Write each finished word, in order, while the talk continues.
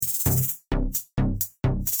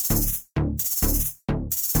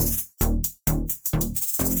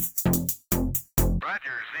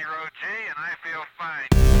Five,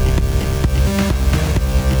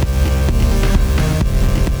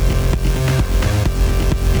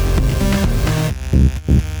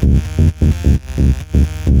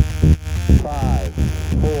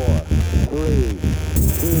 four, three,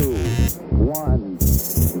 two, one,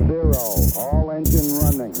 zero. All engine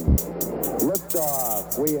running.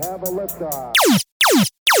 Liftoff. We have a liftoff.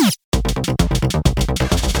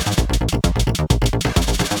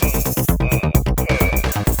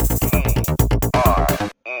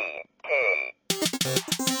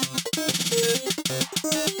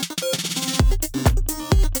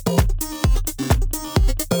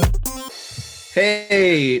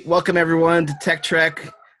 Hey, welcome everyone to Tech Trek.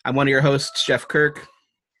 I'm one of your hosts, Jeff Kirk.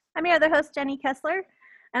 I'm your other host, Jenny Kessler,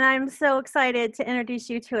 and I'm so excited to introduce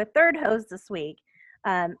you to a third host this week.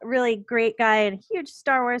 Really great guy and a huge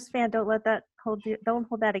Star Wars fan. Don't hold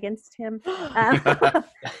that against him.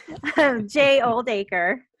 Jay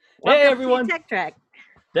Oldacre. Welcome Hey everyone! to Tech Trek.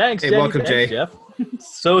 Thanks, Hey, Jenny. welcome, Thanks, Jay. Jeff.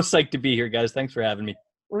 So psyched to be here, guys. Thanks for having me.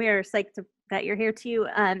 We are psyched that you're here too.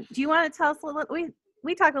 Do you want to tell us a little?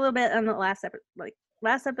 We talked a little bit on the last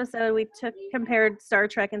episode. We compared Star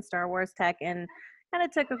Trek and Star Wars tech and kind of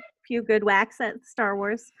took a few good whacks at Star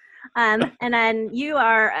Wars. And then you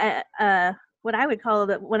are what I would call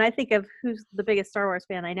when I think of who's the biggest Star Wars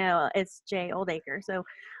fan I know, it's Jay Oldacre. So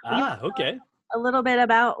Okay. A little bit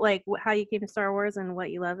about like how you came to Star Wars and what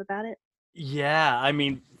you love about it. Yeah, I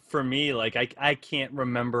mean, for me, like I can't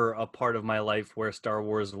remember a part of my life where Star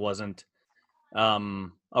Wars wasn't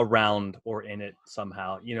around or in it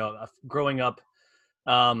somehow. You know, growing up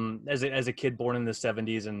as a kid born in the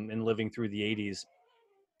 70s and living through the 80s,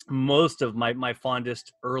 most of my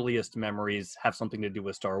fondest, earliest memories have something to do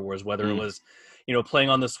with Star Wars, whether it was, you know, playing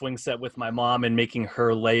on the swing set with my mom and making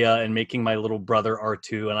her Leia and making my little brother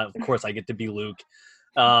R2. And of course I get to be Luke,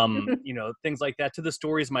 you know, things like that, to the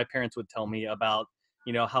stories my parents would tell me about,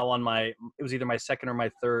 you know, how it was either my second or my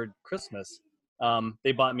third Christmas.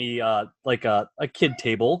 They bought me like a kid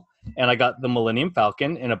table, and I got the Millennium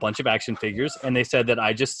Falcon and a bunch of action figures, and they said that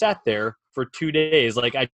I just sat there for 2 days.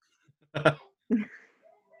 Like I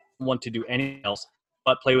want to do anything else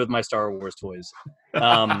but play with my Star Wars toys.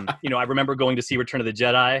 You know, I remember going to see Return of the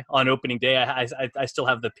Jedi on opening day. I still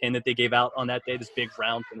have the pin that they gave out on that day, this big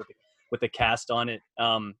round pin with the cast on it.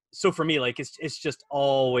 So for me, like it's just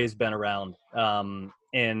always been around.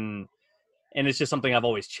 And it's just something I've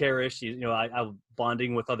always cherished. You know, I'm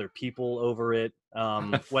bonding with other people over it.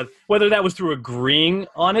 Whether that was through agreeing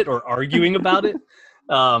on it or arguing about it.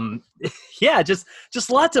 Yeah, just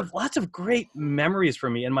lots of great memories for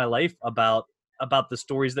me in my life about the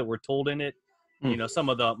stories that were told in it. You know, some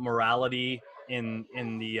of the morality in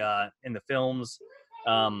the films.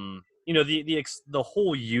 You know, the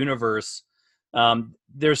whole universe.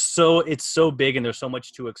 It's so big and there's so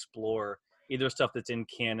much to explore. Either stuff that's in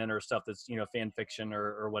canon or stuff that's, you know, fan fiction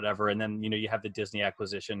or whatever. And then, you know, you have the Disney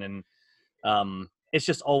acquisition, and it's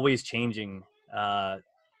just always changing.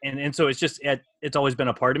 And so it's always been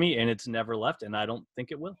a part of me, and it's never left, and I don't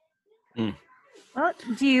think it will. Well,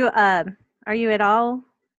 do you have you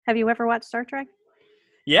ever watched Star Trek?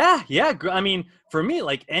 Yeah. I mean, for me,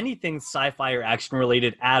 like anything sci-fi or action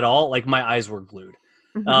related at all, like my eyes were glued.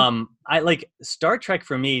 I like Star Trek.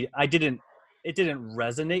 For me, it didn't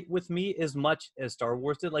resonate with me as much as Star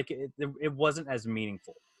Wars did. Like it wasn't as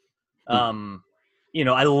meaningful. You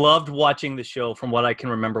know, I loved watching the show from what I can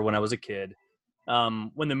remember when I was a kid.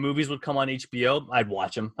 When the movies would come on HBO, I'd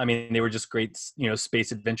watch them. I mean, they were just great, you know,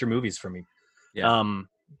 space adventure movies for me. Yeah.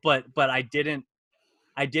 But I didn't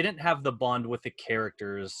have the bond with the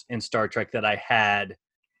characters in Star Trek that I had.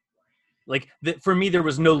 Like for me, there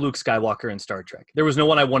was no Luke Skywalker in Star Trek. There was no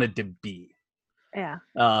one I wanted to be. Yeah.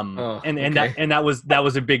 That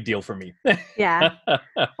was a big deal for me. Yeah.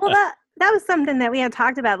 Well, that was something that we had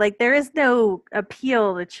talked about. Like, there is no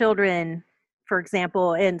appeal to children, for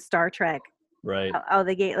example, in Star Trek. Right. Out of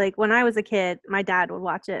the gate. Like, when I was a kid, my dad would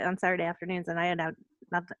watch it on Saturday afternoons, and I had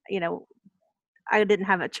nothing, you know, I didn't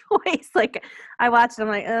have a choice. Like, I watched it, I'm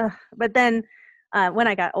like, ugh. But then when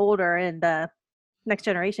I got older and the Next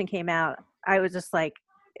Generation came out, I was just like,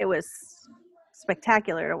 it was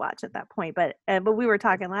spectacular to watch at that point. But we were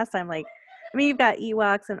talking last time, like, I mean, you've got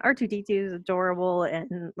Ewoks and R2-D2 is adorable,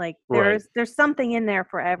 and like there's something in there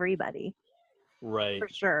for everybody. Right. For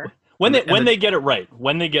sure. When they get it right.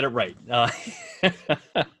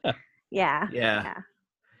 Yeah.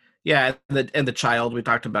 And the child, we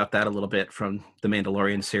talked about that a little bit from the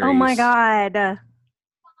Mandalorian series. Oh my God.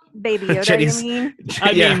 Baby Yoda, you mean?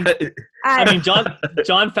 I mean,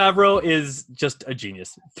 Jon Favreau is just a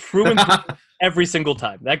genius through and through every single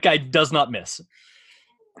time. That guy does not miss.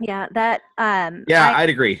 Yeah, that. I'd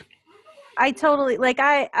agree. I totally like.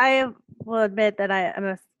 I will admit that I'm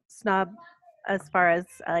a snob as far as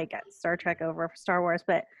like Star Trek over Star Wars,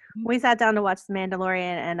 but when we sat down to watch The Mandalorian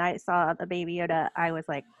and I saw the Baby Yoda, I was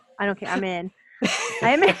like, I don't care, I'm in.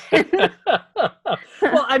 I'm in.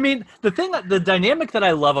 Well, I mean, the dynamic that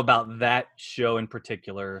I love about that show in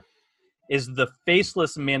particular is the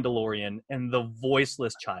faceless Mandalorian and the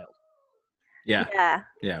voiceless child. Yeah.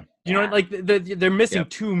 You know, like they're missing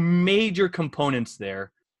two major components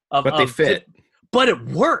there. But they fit. But it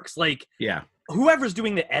works. Like, yeah. Whoever's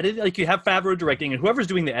doing the edit, like you have Favreau directing, and whoever's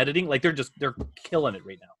doing the editing, like they're killing it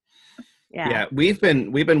right now. Yeah. We've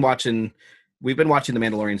been watching the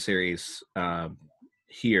Mandalorian series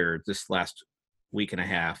here this last week and a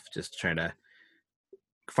half, just trying to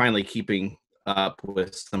finally keeping up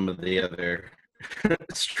with some of the other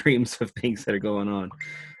streams of things that are going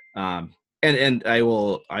on. And I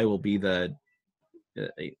will be the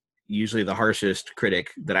usually the harshest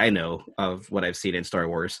critic that I know of what I've seen in Star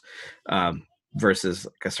Wars versus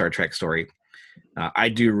a Star Trek story. I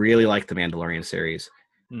do really like the Mandalorian series,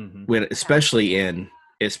 when especially in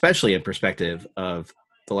perspective of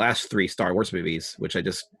the last 3 Star Wars movies, which I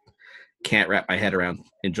just can't wrap my head around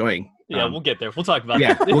enjoying. Yeah, we'll get there. We'll talk about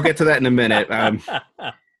that. Yeah, we'll get to that in a minute.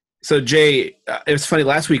 So Jay, it was funny.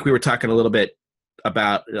 Last week we were talking a little bit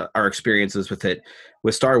about our experiences with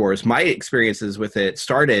Star Wars. My experiences with it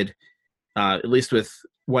started, at least with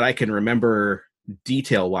what I can remember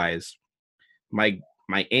detail-wise. My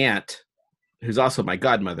aunt, who's also my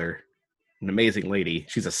godmother, an amazing lady.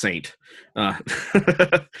 She's a saint. My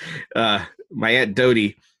Aunt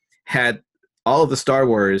Dodie had all of the Star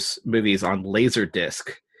Wars movies on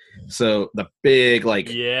Laserdisc. So the big,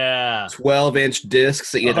 12-inch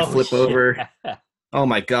discs that you had to flip over. Oh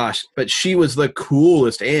my gosh. But she was the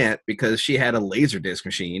coolest aunt because she had a Laserdisc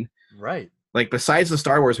machine. Right. Like, besides the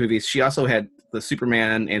Star Wars movies, she also had the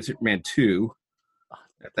Superman and Superman 2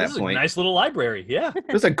 at that point. A nice little library, yeah.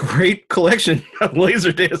 It was a great collection of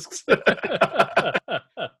Laserdiscs.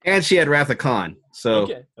 And she had Wrath of Khan. So,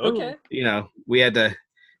 okay. You know, we had to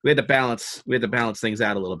balance things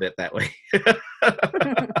out a little bit that way.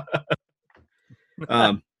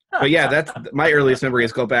 But yeah, that's my earliest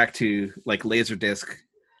memories go back to like Laserdisc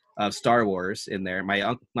of Star Wars in there.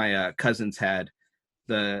 My cousins had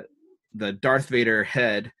the Darth Vader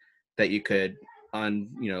head that you could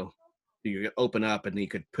you could open up and you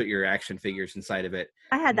could put your action figures inside of it.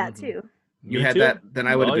 I had that too. You had that, then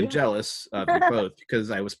I would have been jealous of you both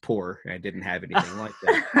because I was poor and I didn't have anything like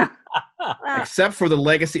that. Except for the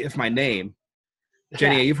legacy of my name.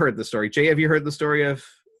 Jenny, you've heard the story. Jay, have you heard the story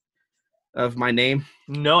of my name?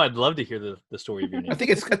 No, I'd love to hear the story of your name. I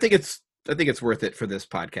think it's worth it for this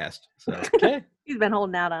podcast. So okay. He's been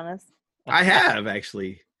holding out on us. I have,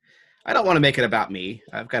 actually. I don't want to make it about me.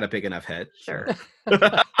 I've got a big enough head. Sure.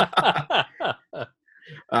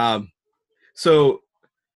 So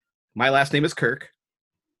my last name is Kirk.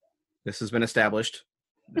 This has been established.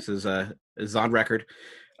 This is on record.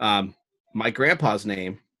 My grandpa's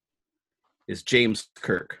name is James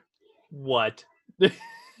Kirk. What?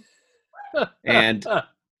 And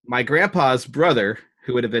my grandpa's brother,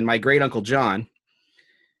 who would have been my great uncle John,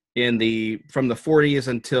 from the 40s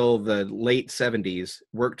until the late 70s,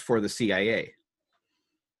 worked for the CIA.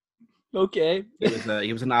 Okay.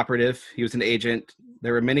 He was an operative. He was an agent.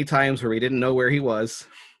 There were many times where we didn't know where he was.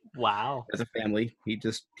 Wow. As a family, he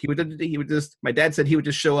would just. My dad said he would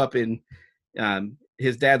just show up in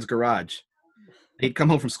his dad's garage. He'd come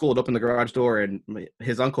home from school and open the garage door, and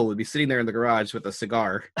his uncle would be sitting there in the garage with a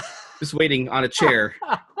cigar, just waiting on a chair.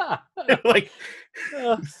 Like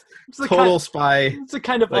total spy. It's the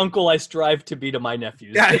kind of uncle I strive to be to my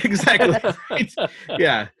nephews. Yeah, exactly. Right.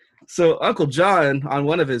 Yeah. So Uncle John, on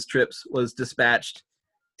one of his trips, was dispatched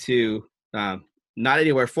to not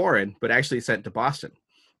anywhere foreign, but actually sent to Boston,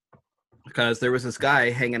 because there was this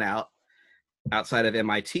guy hanging out outside of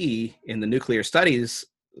MIT in the nuclear studies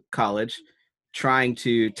college, trying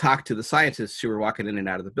to talk to the scientists who were walking in and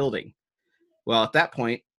out of the building. Well, at that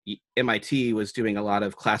point, MIT was doing a lot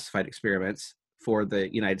of classified experiments for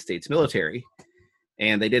the United States military,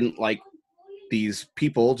 and they didn't like these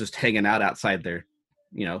people just hanging out outside their,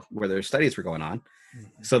 where their studies were going on.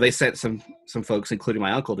 Mm-hmm. So they sent some folks, including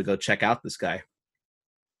my uncle, to go check out this guy.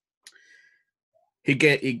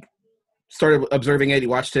 He started observing it. He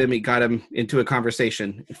watched him. He got him into a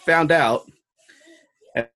conversation. He found out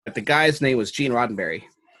that the guy's name was Gene Roddenberry.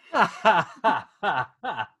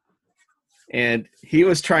 And he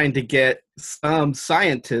was trying to get some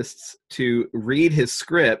scientists to read his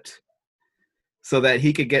script so that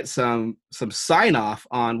he could get some sign-off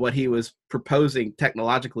on what he was proposing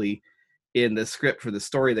technologically in the script for the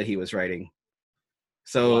story that he was writing.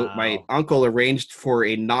 So Wow. my uncle arranged for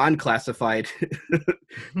a non-classified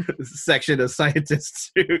section of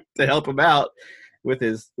scientists to help him out with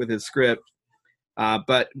his script.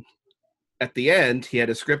 But at the end, he had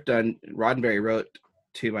a script done. Roddenberry wrote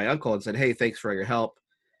to my uncle and said, "Hey, thanks for your help.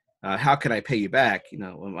 How can I pay you back?"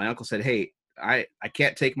 When my uncle said, "Hey, I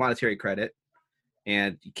can't take monetary credit,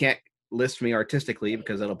 and you can't list me artistically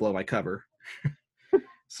because that'll blow my cover.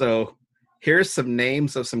 So here's some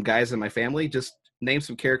names of some guys in my family. Just name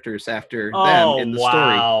some characters after them in the story."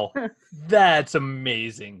 Wow. That's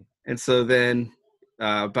amazing. And so then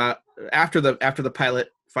about after the pilot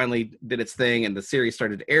finally did its thing and the series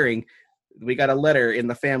started airing, we got a letter in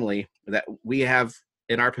the family that we have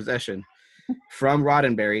in our possession from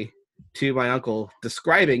Roddenberry to my uncle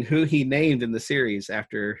describing who he named in the series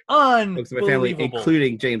after folks in my family, Unbelievable.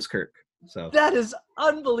 including James Kirk. So That is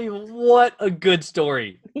unbelievable. What a good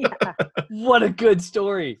story. Yeah. What a good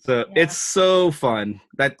story. So Yeah. it's so fun.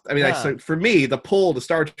 Yeah. For me, the pull to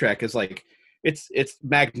Star Trek is like it's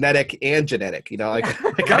magnetic and genetic. I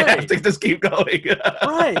have to just keep going.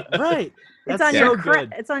 Right. It's That's on so your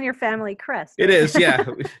good. it's on your family crest. It is, yeah.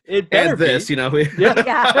 It better And this, be. Yeah.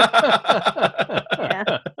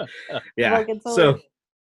 Yeah. Like it's always-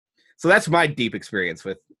 So that's my deep experience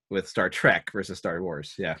with Star Trek versus Star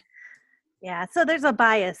Wars. Yeah. Yeah. So there's a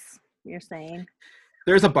bias, you're saying.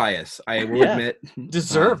 There's a bias, I will Yeah. admit.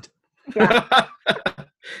 Deserved. Yeah.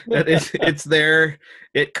 It's there.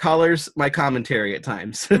 It colors my commentary at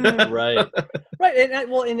times. Mhm. Right. And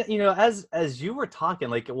as you were talking,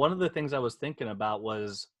 like one of the things I was thinking about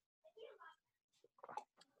was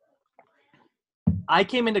I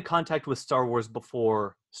came into contact with Star Wars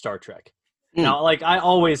before Star Trek. Now, like I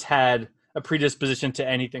always had a predisposition to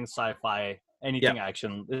anything sci-fi, anything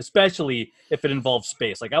action, especially if it involves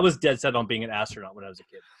space. Like I was dead set on being an astronaut when I was a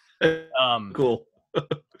kid. Cool.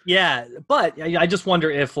 Yeah, but I just wonder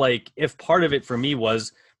if part of it for me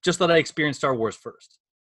was just that I experienced Star Wars first,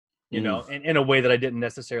 in a way that I didn't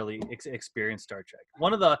necessarily experience Star Trek.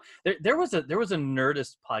 One of the there was a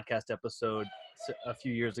Nerdist podcast episode a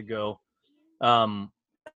few years ago, and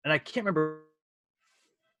I can't remember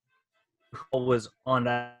who was on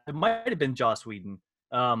that. It might have been Joss Whedon,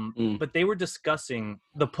 but they were discussing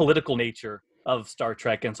the political nature of Star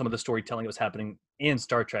Trek and some of the storytelling that was happening in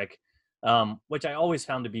Star Trek. Which I always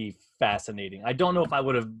found to be fascinating. I don't know if I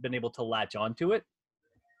would have been able to latch onto it.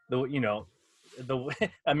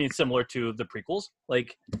 Similar to the prequels,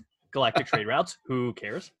 like Galactic Trade Routes. Who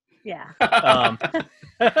cares? Yeah.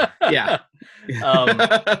 Yeah.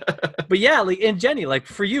 But yeah, and Jenny,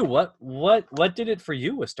 for you, what did it for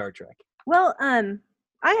you with Star Trek? Well,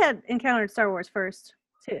 I had encountered Star Wars first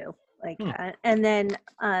too, and then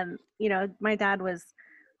my dad was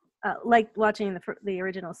liked watching the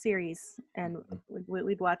original series, and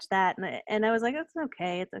we'd watch that, and I was like, it's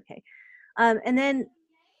okay. And then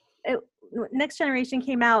Next Generation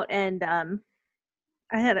came out, and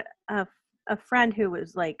I had a friend who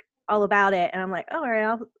was like all about it, and I'm like, all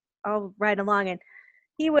right, I'll ride along, and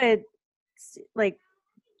he would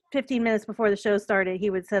 15 minutes before the show started,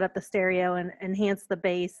 he would set up the stereo and enhance the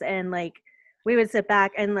bass, and we would sit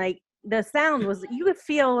back, and the sound was, you could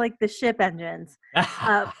feel the ship engines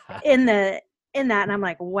in that, and I'm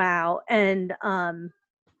like, wow. And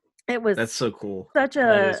it was That's so cool. such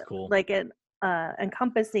That is cool. an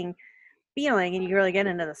encompassing feeling, and you really get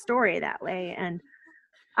into the story that way. And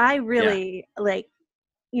I really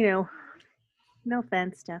no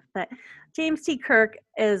offense, Jeff, but James T. Kirk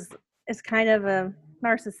is kind of a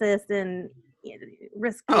narcissist and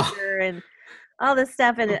risk taker and all this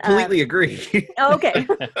stuff, and Completely agree. okay.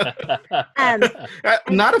 I'm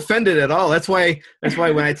not offended at all. That's why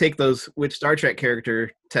when I take those which Star Trek character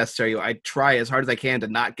tests are you, I try as hard as I can to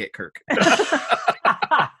not get Kirk.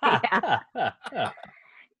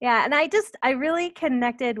 Yeah, and I really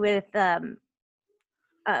connected with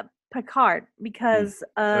Picard because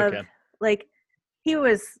of he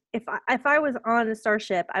was, if I was on a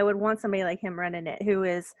starship, I would want somebody like him running it, who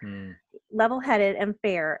is level-headed and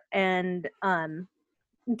fair and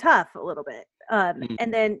tough a little bit.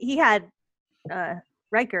 And then he had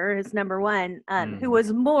Riker, his number one, who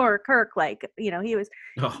was more Kirk-like. He was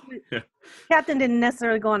Captain didn't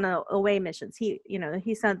necessarily go on away missions. He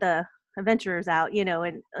sent the adventurers out,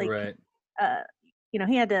 and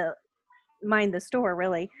he had to mind the store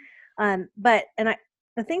really.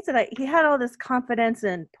 The things that he had all this confidence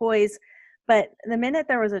and poise, but the minute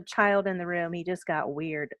there was a child in the room, he just got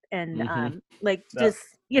weird and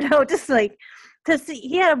to see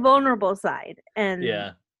he had a vulnerable side, and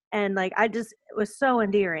I just, it was so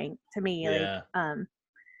endearing to me.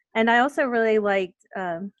 And I also really liked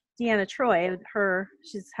Deanna Troi,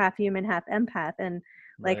 she's half human, half empath, and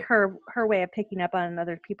like Right. her way of picking up on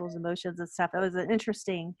other people's emotions and stuff. It was an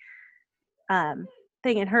interesting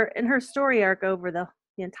thing in her story arc over the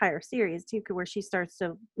entire series too, where she starts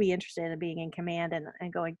to be interested in being in command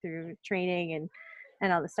and going through training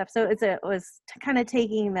and all this stuff. So it was kind of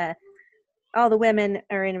taking all the women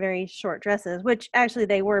are in very short dresses, which actually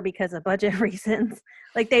they were because of budget reasons.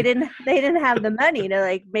 Like they didn't have the money to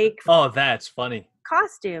like make Oh, that's funny.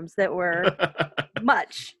 costumes that were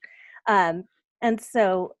much. And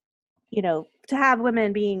so, to have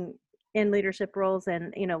women being in leadership roles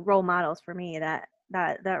and, role models for me, that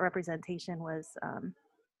representation was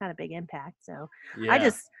had a big impact. So Yeah.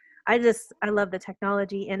 I love the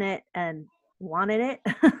technology in it and wanted it.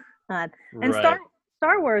 And Right.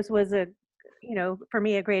 Star Wars was for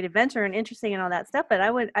me a great adventure and interesting and all that stuff, but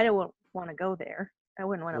I don't want to go there. I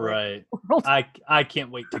wouldn't want to live in Right. the world. I can't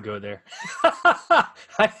wait to go there.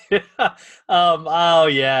 Oh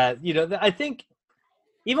yeah. I think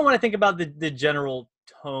even when I think about the general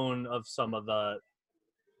tone of some of the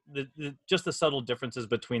just the subtle differences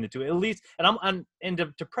between the two, at least, and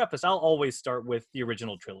to preface, I'll always start with the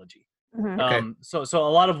original trilogy. Mhm. Okay. So a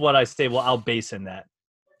lot of what I say, well, I'll base in that.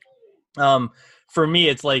 For me,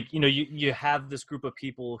 it's like, you have this group of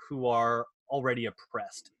people who are already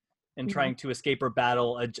oppressed and Mhm. trying to escape or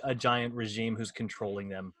battle a giant regime who's controlling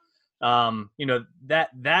them.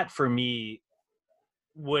 That for me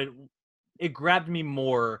it grabbed me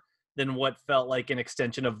more than what felt like an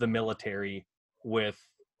extension of the military with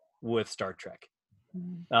Star Trek.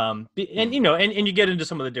 Mhm. And you get into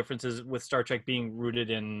some of the differences with Star Trek being rooted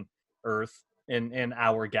in Earth and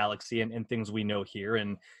our galaxy and things we know here,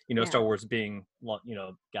 and Yeah. Star Wars being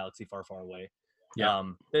galaxy far, far away.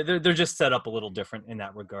 Yeah. They're just set up a little different in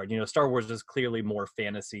that regard. Star Wars is clearly more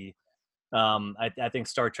fantasy. I think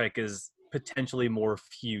Star Trek is potentially more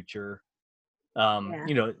future.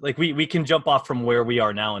 Yeah. Like we can jump off from where we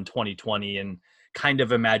are now in 2020 and kind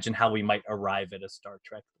of imagine how we might arrive at a Star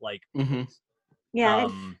Trek like Mhm. place. Yeah,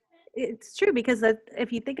 Um, it's true because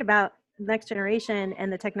if you think about Next Generation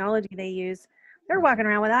and the technology they use, they're walking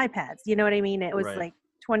around with iPads. You know what I mean? It was Right. like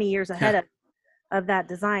 20 years ahead of that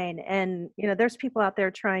design. And, there's people out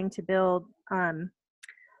there trying to build the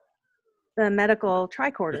medical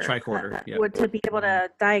tricorder, The tricorder. Yeah. to be able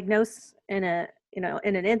to diagnose in in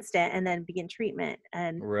an instant and then begin treatment.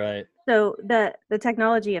 And Right. so the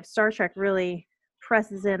technology of Star Trek really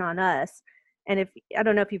presses in on us. And I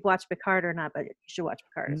don't know if you've watched Picard or not, but you should watch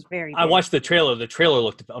Picard. It's very I big. watched the trailer. The trailer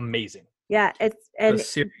looked amazing. Yeah, The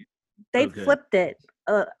series they so good. flipped it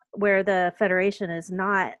where the Federation is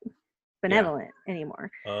not benevolent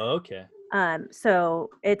anymore. Okay. So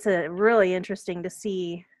it's a really interesting to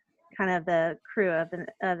see kind of the crew of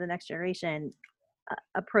the Next Generation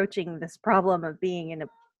approaching this problem of being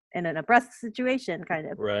in an oppressed situation, kind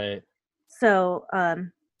of. Right. So,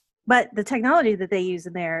 but the technology that they use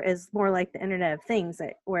in there is more like the Internet of Things,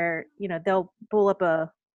 where they'll pull up a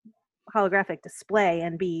holographic display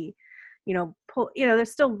and be, they're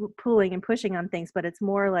still pulling and pushing on things, but it's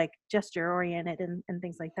more like gesture oriented and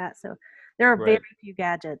things like that. So there are very few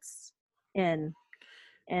gadgets in.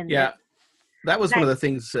 Yeah. That was one of the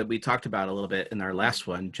things that we talked about a little bit in our last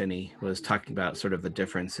one. Jenny was talking about sort of the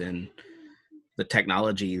difference in the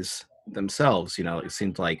technologies themselves. It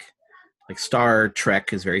seemed like Star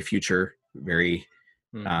Trek is very future, very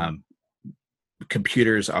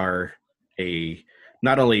computers are a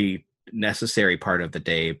not only necessary part of the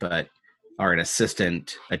day, but are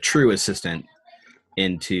a true assistant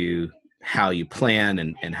into how you plan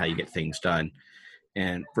and how you get things done.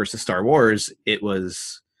 And versus Star Wars, it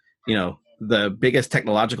was, the biggest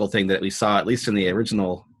technological thing that we saw, at least in the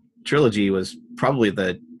original trilogy, was probably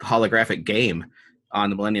the holographic game on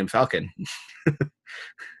the Millennium Falcon.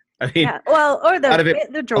 I mean, or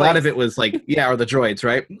the droids. A lot of it was like, or the droids,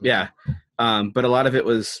 right? Yeah. But a lot of it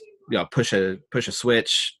was, push a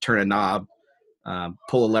switch, turn a knob,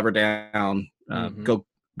 pull a lever down,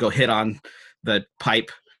 go hit on the pipe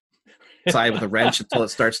side with a wrench until it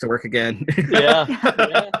starts to work again. Yeah.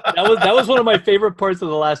 That was one of my favorite parts of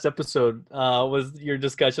the last episode. Was your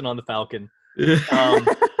discussion on the Falcon.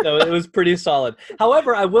 So it was pretty solid.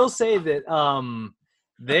 However, I will say that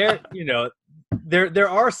there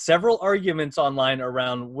are several arguments online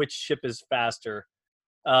around which ship is faster.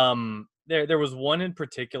 There was one in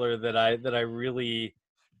particular that I really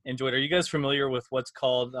enjoyed. Are you guys familiar with what's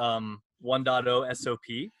called 1.0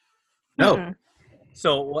 SOP? No. Mm-hmm.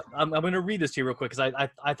 So I'm going to read this to you real quick because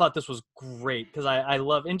I thought this was great because I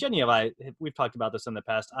love, and Jenny and we've talked about this in the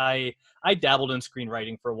past. I dabbled in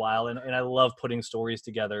screenwriting for a while and I love putting stories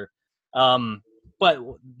together. But but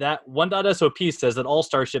that 1.SOP says that all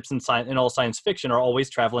starships in all science fiction are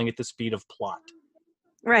always traveling at the speed of plot.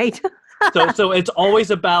 Right. So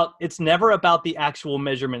it's never about the actual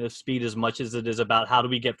measurement of speed as much as it is about how do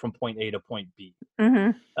we get from point A to point B.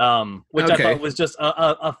 Mm-hmm. Which I Okay. thought was just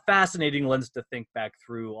a fascinating lens to think back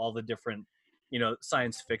through all the different,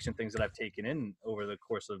 science fiction things that I've taken in over the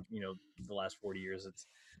course of, the last 40 years.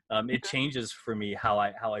 It changes for me how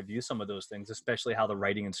I view some of those things, especially how the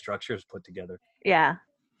writing and structure is put together. Yeah.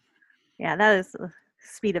 Yeah, that is the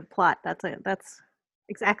speed of plot. That's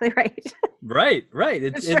exactly right. Right.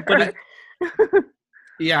 But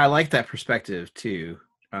Yeah, I like that perspective too.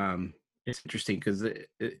 It's interesting because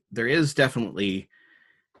there is definitely,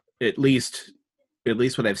 at least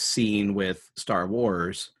what I've seen with Star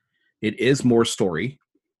Wars, it is more story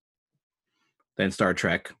than Star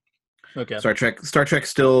Trek. okay. Star Trek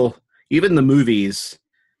still, even the movies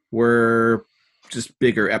were just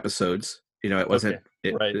bigger episodes. It wasn't.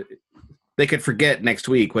 Okay, right. They could forget next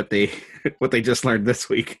week what they just learned this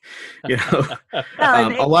week. And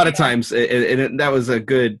a lot of times, that was a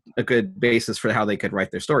good basis for how they could write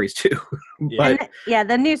their stories too. Yeah. But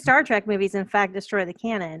the new Star Trek movies, in fact, destroy the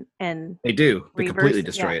canon and they do. They completely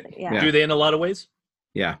reverse- destroy yeah, it. yeah. Do they in a lot of ways?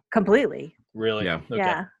 Yeah. completely. Really? Yeah.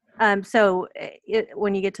 Okay. Yeah. So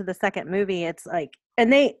when you get to the second movie, it's like,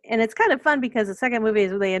 and it's kind of fun because the second movie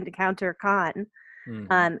is where they encounter Khan,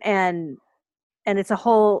 Mhm. and it's a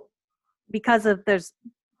whole, because of there's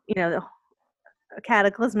a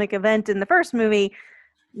cataclysmic event in the first movie.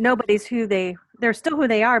 Nobody's they're still who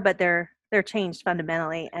they are, but they're changed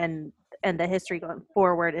fundamentally, and the history going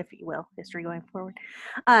forward, if you will, is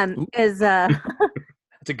is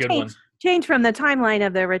That's a good one. change from the timeline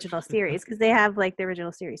of the original series, because they have like the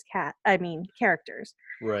original series characters.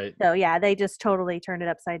 Right. So yeah, they just totally turned it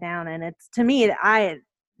upside down, and it's, to me,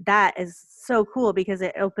 that is so cool because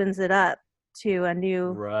it opens it up to a new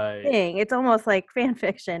Right. thing. It's almost like fan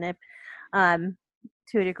fiction, if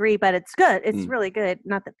to a degree, but it's good. It's really good.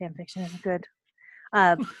 Not that fan fiction isn't good.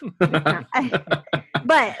 But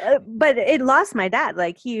it lost my dad.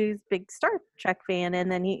 Like, he was a big Star Trek fan,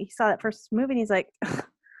 and then he saw that first movie and he's like,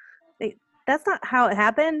 that's not how it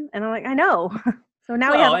happened. And I'm like, I know. So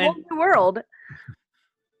now we have a whole new world.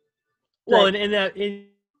 Well, But- in that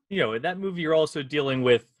movie, you're also dealing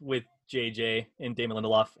with JJ and Damon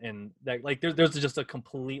Lindelof, and that, like, there's just a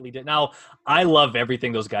completely different. Now, I love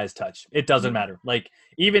everything those guys touch. It doesn't matter. Like,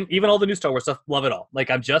 even all the new Star Wars stuff, love it all. Like,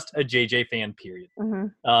 I'm just a JJ fan, period.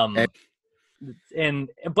 Mhm.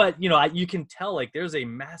 But you can tell, like, there's a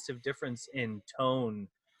massive difference in tone,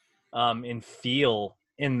 in feel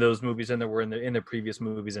in those movies than there were in the previous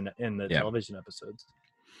movies and in the television episodes.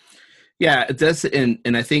 Yeah, it does, and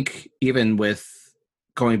I think even with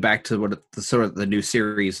going back to what the sort of the new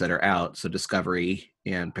series that are out, so Discovery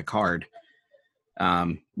and Picard,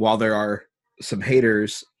 while there are some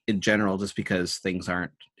haters in general, just because things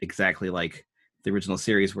aren't exactly like the original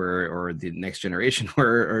series were, or the Next Generation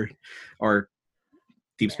were, or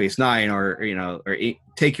Deep Space Nine, or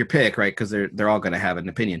take your pick, right? Because they're all going to have an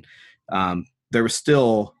opinion. There was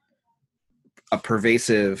still a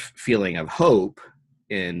pervasive feeling of hope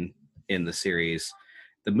in the series.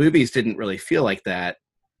 The movies didn't really feel like that.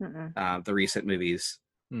 The recent movies,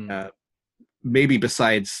 maybe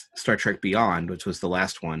besides Star Trek Beyond, which was the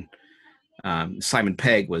last one. Simon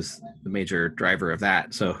Pegg was the major driver of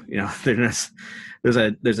that. So there's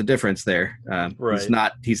a difference there. Right.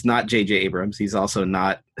 He's not J.J. Abrams. He's also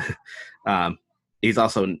not a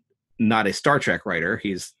Star Trek writer.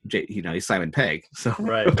 He's Simon Pegg. So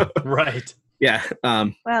Right. yeah.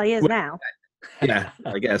 Well, he is now. Yeah,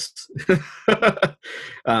 I guess. But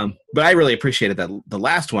I really appreciated that the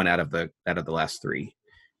last one out of the last three,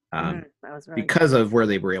 That was really because of where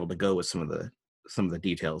they were able to go with some of the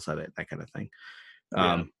details of it, that kind of thing.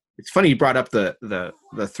 It's funny you brought up the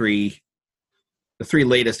three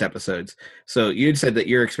latest episodes. So you'd said that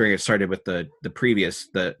your experience started with the previous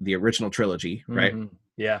the original trilogy, right? Mm-hmm.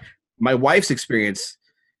 Yeah. My wife's experience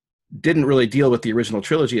didn't really deal with the original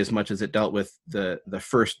trilogy as much as it dealt with the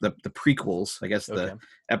prequels, I guess, the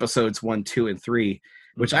episodes 1, 2, and 3,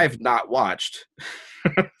 which I have not watched.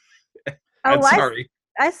 I'm sorry.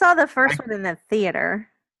 I saw the first one in the theater.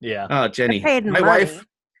 Yeah. Oh, Jenny, I paid my money.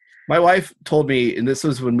 wife told me, and this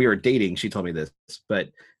was when we were dating, she told me this, but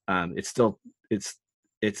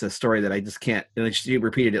it's a story that I just can't, and she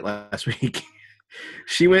repeated it last week.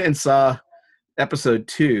 She went and saw episode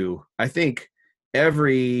 2, I think,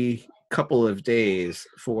 every couple of days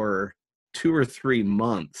for 2 or 3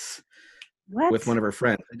 months. What? With one of her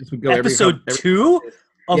friends. I just would go Episode 2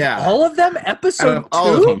 of all of them. Episode 2.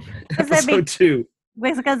 All of them. Does that Episode 2.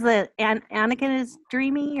 Was it because Anakin is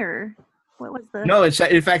dreamy, or? What was the? No,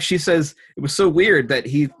 in fact, she says it was so weird that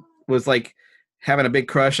he was like having a big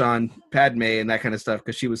crush on Padme and that kind of stuff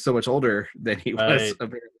because she was so much older than he was. Right.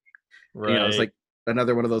 Apparently. Right. You know, it's like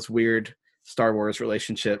another one of those weird Star Wars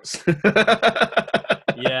relationships.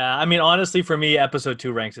 Yeah, I mean, honestly, for me, episode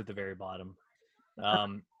 2 ranks at the very bottom.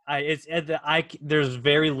 There's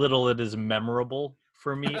very little that is memorable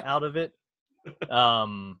for me out of it.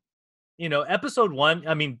 Episode 1,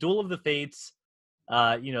 I mean, Duel of the Fates,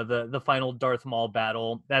 the final Darth Maul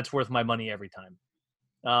battle, that's worth my money every time.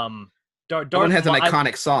 Darth one has an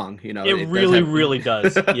iconic song, you know. It really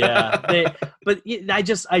does. Yeah.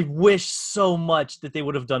 I wish so much that they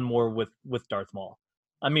would have done more with Darth Maul.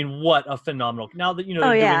 I mean, what a phenomenal. Now that they're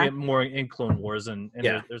doing it more in Clone Wars, and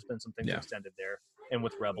there's been some things extended there, and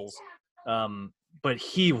with Rebels. But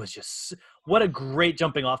he was just what a great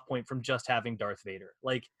jumping off point from just having Darth Vader.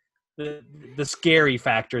 Like the scary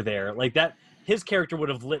factor there, like that. His character would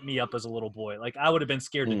have lit me up as a little boy. Like I would have been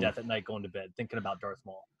scared to death at night going to bed thinking about Darth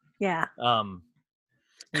Maul. Yeah.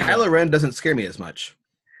 Kylo Ren doesn't scare me as much.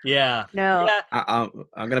 Yeah. No. Yeah.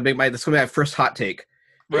 I'm gonna make this is gonna be my first hot take.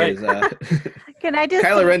 Right. Can I just?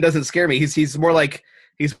 Kylo Ren doesn't scare me. He's more like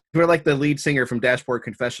the lead singer from Dashboard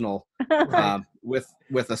Confessional,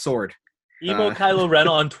 with a sword. Emo Kylo Ren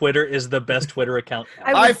on Twitter is the best Twitter account.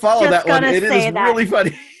 I follow that one. It is really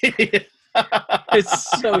funny.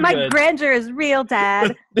 It's so My good. grandeur is real,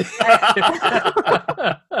 Dad.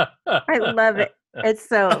 I love it. It's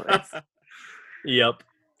Yep.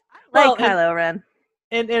 like Kylo Ren.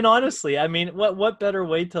 And honestly, I mean, what better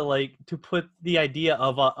way to put the idea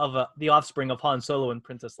of the offspring of Han Solo and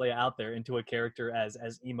Princess Leia out there into a character as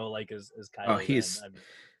emo like as Kylo Ren. He's I mean,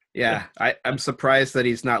 yeah. I'm surprised that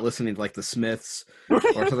he's not listening to like the Smiths or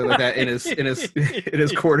something like that in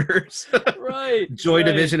his quarters. Right. Joy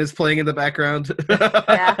Division is playing in the background.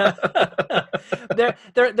 Yeah.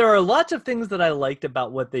 There are lots of things that I liked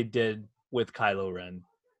about what they did with Kylo Ren.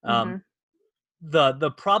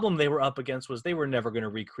 The problem they were up against was they were never going to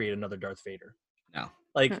recreate another Darth Vader. No.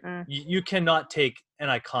 Like you cannot take an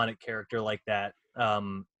iconic character like that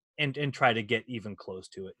and try to get even close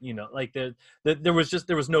to it. You know, like there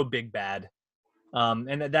was no big bad.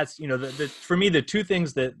 And that's, for me, the two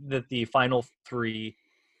things that the final three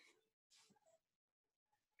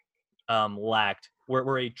lacked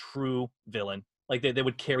were a true villain. Like they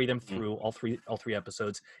would carry them through all three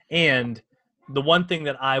episodes. And the one thing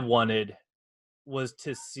that I wanted was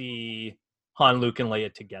to see Han, Luke, and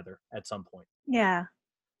Leia together at some point. Yeah.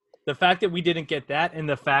 The fact that we didn't get that, and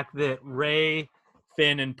the fact that Rey,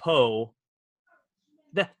 Finn, and Poe,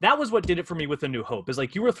 that was what did it for me with A New Hope. Is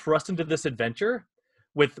like you were thrust into this adventure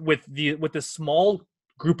with this small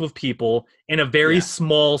group of people in a very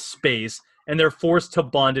small space, and they're forced to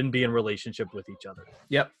bond and be in relationship with each other.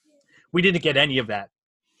 Yep. We didn't get any of that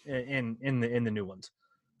in the new ones.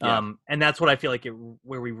 Yeah. And that's what I feel like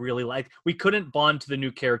where we really liked. We couldn't bond to the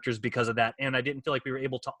new characters because of that, and I didn't feel like we were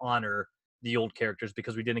able to honor the old characters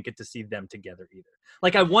because we didn't get to see them together either.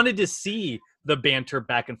 Like I wanted to see the banter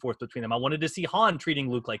back and forth between them. I wanted to see Han treating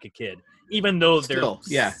Luke like a kid, even though they're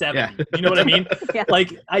 70. Yeah. You know what I mean? Yeah.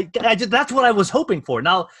 Like I just, that's what I was hoping for.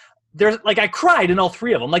 Now there's I cried in all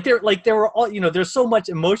three of them. There were all, there's so much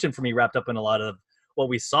emotion for me wrapped up in a lot of what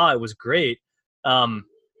we saw. It was great.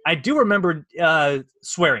 I do remember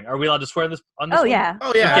swearing. Are we allowed to swear on this? Oh, yeah.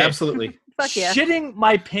 Oh, yeah, okay. Absolutely. Fuck yeah. Shitting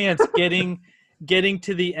my pants getting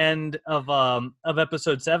to the end of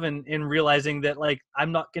episode 7 and realizing that,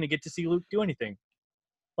 I'm not going to get to see Luke do anything.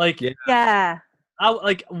 Yeah.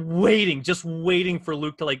 I just waiting for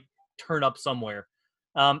Luke to, turn up somewhere.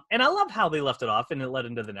 And I love how they left it off and it led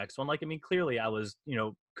into the next one. Clearly I was,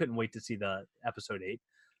 couldn't wait to see the episode 8.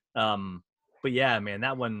 But yeah, man,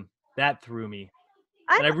 that threw me.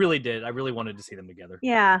 And I really did. I really wanted to see them together.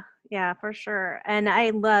 Yeah, for sure. And I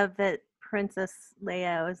love that Princess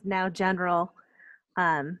Leia is now General.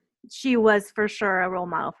 She was for sure a role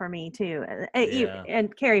model for me too.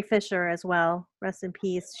 And Carrie Fisher as well. Rest in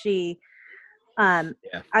peace. She, I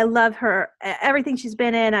love her. Everything she's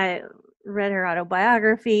been in. I read her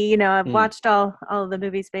autobiography. I've watched all of the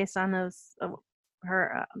movies based on those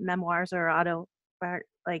her memoirs or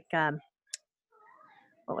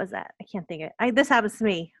what was that? I can't think of it. This happens to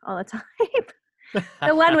me all the time.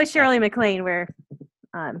 The one with Shirley MacLaine where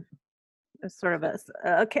it's sort of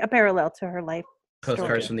a parallel to her life.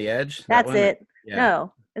 Postcards from the Edge? That's it. Yeah.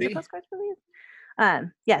 No. Is it Postcards from the Edge?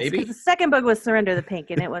 Yes. Maybe? The second book was Surrender the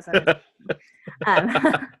Pink, and it wasn't.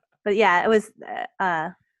 But yeah, it was.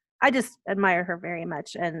 I just admire her very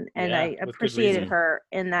much, and I appreciated her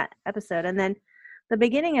in that episode. And then the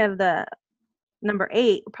beginning of the number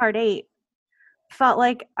 8, part 8, felt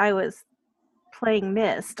like I was playing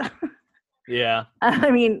Myst. Yeah.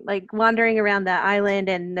 I mean, like wandering around the island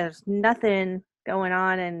and there's nothing going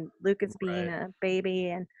on, and Luke is being Right. a baby,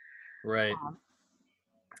 and Right.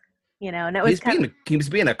 and it was kind of He was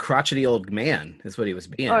being a crotchety old man, is what he was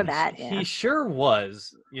being. or that, He yeah. sure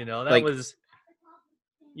was. That Like- was.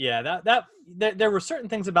 Yeah, there were certain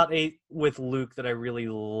things about 8 with Luke that I really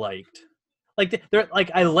liked.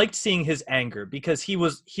 I liked seeing his anger because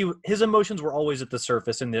his emotions were always at the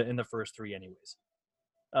surface in the first 3 anyways.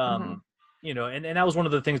 Mhm. And that was one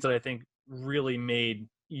of the things that I think really made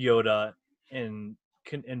Yoda and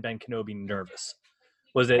Ben Kenobi nervous,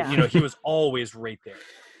 was that Yeah. he was always right there.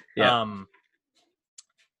 Yeah.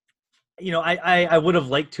 I would have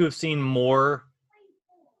liked to have seen more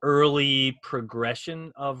early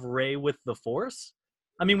progression of Rey with the Force.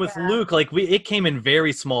 I mean, with Yeah. Luke, it came in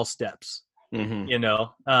very small steps. Mhm.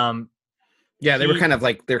 Yeah, they were kind of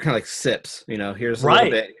like sips. Here's a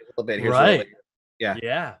Right. little bit, here's a Right. little bit. Yeah.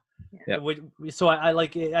 Yeah. Yep. So I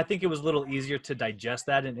like it. I think it was a little easier to digest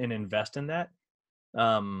that and invest in that.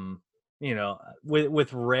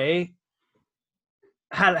 With Rey,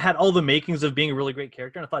 had all the makings of being a really great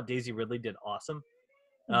character, and I thought Daisy Ridley did awesome.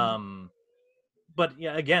 But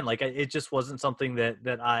yeah, again, it just wasn't something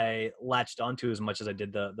that I latched onto as much as I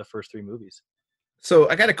did the first 3 movies. So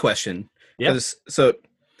I got a question. Yeah. So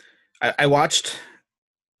I watched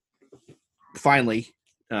finally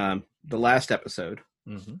the last episode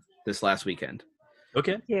Mm-hmm. this last weekend.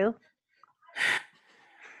 Okay. You.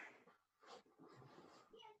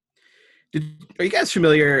 Are you guys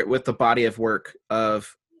familiar with the body of work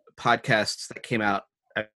of podcasts that came out?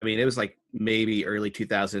 I mean, it was like maybe early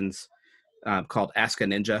 2000s, called Ask a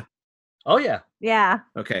Ninja. Oh yeah. Yeah.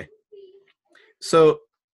 Okay. So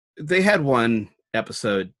they had one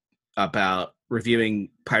episode about reviewing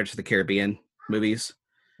Pirates of the Caribbean movies.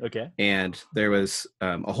 Okay. And there was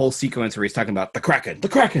a whole sequence where he's talking about the Kraken, the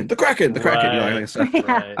Kraken, the Kraken, the Kraken, all that kind of stuff.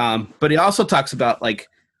 Yeah. Right. But he also talks about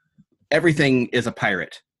everything is a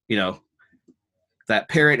pirate. That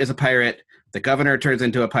parrot is a pirate. The governor turns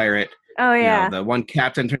into a pirate. Oh yeah. The one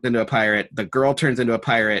captain turns into a pirate. The girl turns into a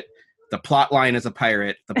pirate. The plot line is a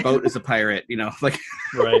pirate. The boat is a pirate.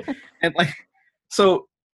 Right. And so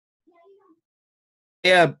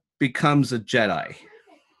Leia becomes a Jedi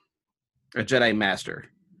Master.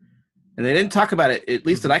 And they didn't talk about it, at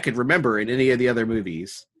least that I could remember, in any of the other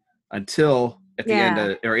movies until at the end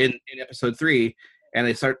of, or in episode 3, and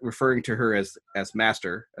they start referring to her as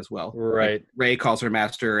Master as well. Right. Rey calls her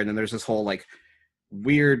Master, and then there's this whole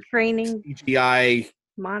weird Training CGI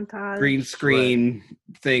montage. green screen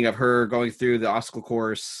thing of her going through the obstacle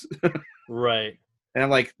course. Right. And I'm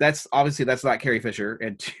like, that's not Carrie Fisher.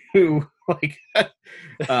 And 2,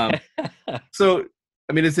 so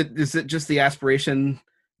I mean, is it just the aspiration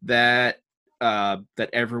that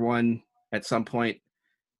everyone at some point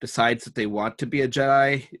decides that they want to be a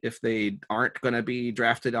Jedi if they aren't going to be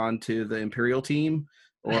drafted onto the Imperial team,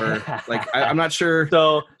 or I'm not sure.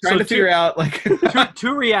 So trying to figure out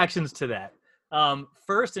two reactions to that.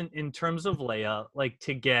 First, in terms of Leia,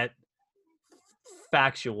 to get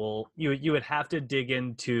factual, you would have to dig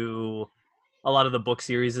into a lot of the book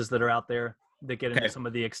series that are out there that get into some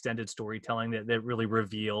of the extended storytelling that really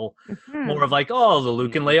reveal more of the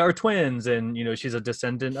Luke and Leia are twins, and she's a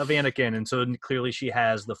descendant of Anakin, and so clearly she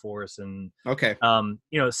has the Force. And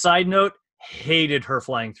side note, hated her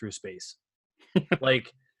flying through space.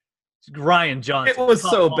 Rian Johnson, it was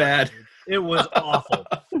so bad. It was awful.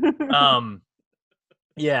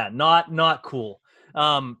 Yeah, not cool.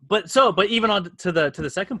 But even on to the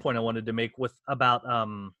second point I wanted to make about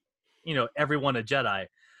everyone a Jedi.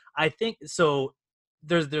 I think so.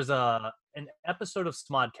 There's an episode of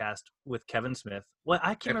Smodcast with Kevin Smith. Well,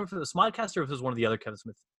 I can't remember if it was Smodcast or if it was one of the other Kevin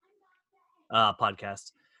Smith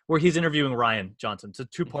podcasts, where he's interviewing Rian Johnson. It's a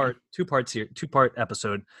two-part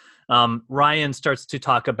episode. Rian starts to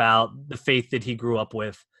talk about the faith that he grew up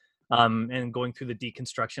with, and going through the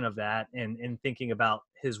deconstruction of that, and thinking about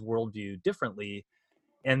his worldview differently.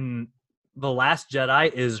 And The Last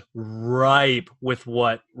Jedi is ripe with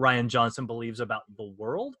what Rian Johnson believes about the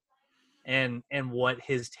world and what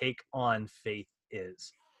his take on faith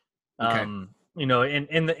is. Okay. And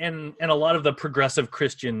a lot of the progressive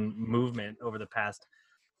Christian movement over the past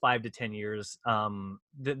 5 to 10 years,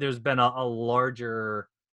 there's been a larger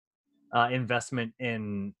investment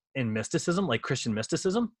in mysticism, like Christian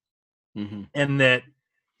mysticism, and that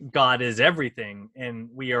God is everything and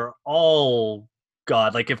we are all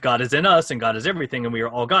God. If God is in us and God is everything and we are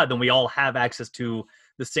all God, then we all have access to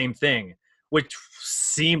the same thing, which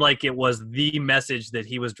seemed like it was the message that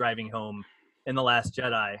he was driving home in The Last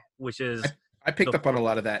Jedi, which is I picked up on a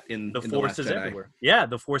lot of that in the in Force The Last is Jedi. everywhere. Yeah,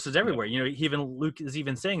 the Force is everywhere. Luke is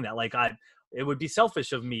even saying that. it would be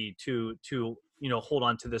selfish of me to hold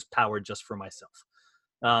on to this power just for myself.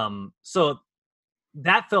 So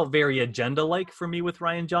that felt very agenda-like for me with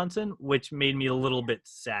Rian Johnson, which made me a little bit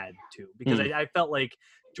sad too, because I felt like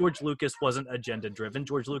George Lucas wasn't agenda-driven.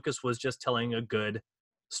 George Lucas was just telling a good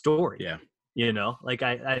story. Yeah. Like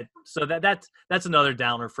so that's another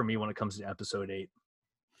downer for me when it comes to episode 8.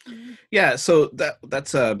 Yeah, so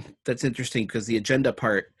that's interesting, because the agenda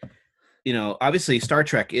part, obviously Star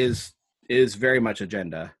Trek is very much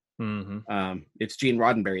agenda. Mm-hmm. It's Gene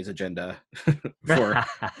Roddenberry's agenda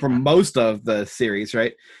for most of the series,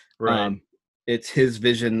 right? Right. It's his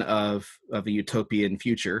vision of a utopian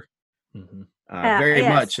future. Mm-hmm. Very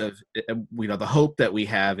yes. much of the hope that we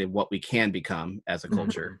have in what we can become as a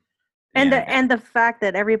culture. And the fact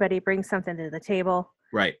that everybody brings something to the table,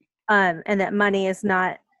 right? And that money is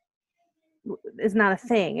not a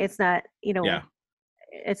thing. It's not,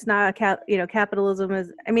 it's not capitalism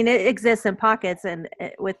is. I mean, it exists in pockets, and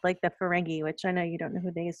with like the Ferengi, which I know you don't know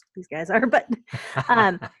who these guys are, but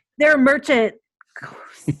they're a merchant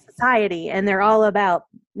society, and they're all about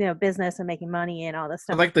business and making money and all this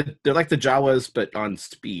stuff. They're like the Jawas, but on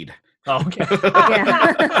speed. Oh, okay.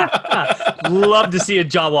 Yeah. Love to see a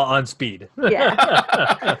Jawa on speed. Yeah.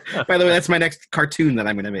 By the way, that's my next cartoon that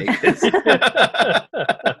I'm going to make.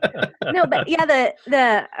 No, but yeah,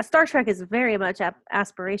 the Star Trek is very much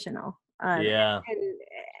aspirational.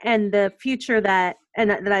 And the future that I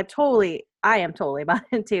am totally bought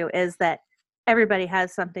into is that everybody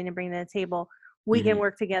has something to bring to the table. We can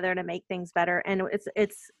work together to make things better, and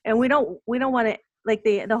and we don't want it, like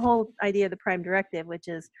the whole idea of the Prime Directive, which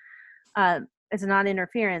is it's a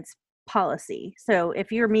non-interference policy. So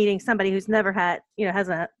if you're meeting somebody who's never had,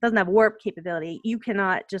 doesn't have warp capability, you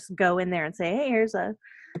cannot just go in there and say, hey, here's a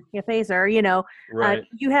phaser, Right.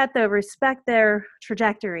 You have to respect their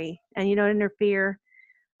trajectory, and you don't interfere.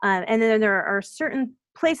 And then there are certain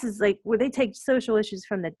places like where they take social issues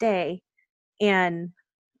from the day and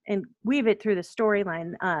weave it through the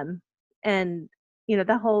storyline. And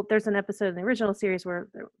there's an episode in the original series where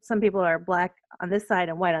some people are black on this side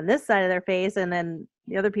and white on this side of their face, and then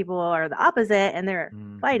the other people are the opposite, and they're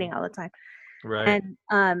fighting all the time. Right.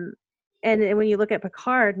 And when you look at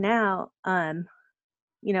Picard now, we're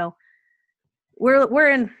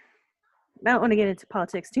in. I don't want to get into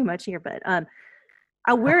politics too much here, but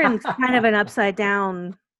we're in kind of an upside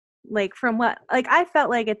down, like from what, like I felt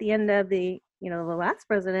like at the end of the last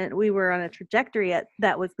president, we were on a trajectory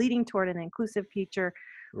that was leading toward an inclusive future,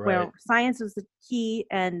 Right. where science was the key,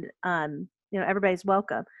 and everybody's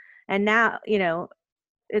welcome. And now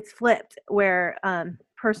it's flipped, where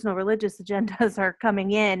personal religious agendas are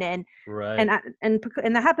coming in, and Right. and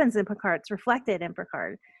that happens in Picard. It's reflected in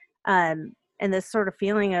Picard, and this sort of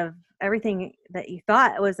feeling of everything that you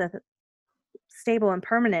thought was a stable and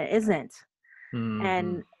permanent isn't. Mm-hmm.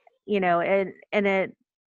 And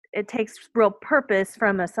it takes real purpose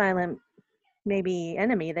from a silent maybe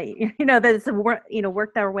enemy that that it's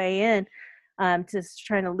worked our way in, just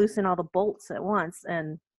trying to loosen all the bolts at once.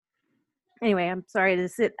 And anyway, I'm sorry to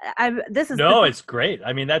sit. It's great.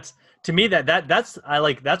 I mean, that's, to me, that's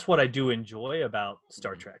what I do enjoy about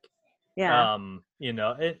Star Trek. Yeah.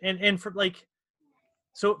 And for like,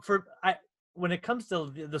 so when it comes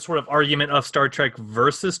to the sort of argument of Star Trek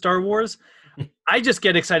versus Star Wars, I just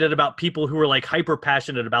get excited about people who are like hyper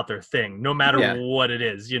passionate about their thing, no matter what it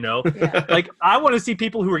is, Yeah. Like I want to see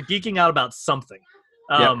people who are geeking out about something.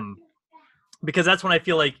 Because that's when I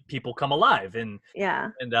feel like people come alive, and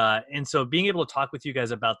so being able to talk with you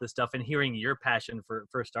guys about this stuff and hearing your passion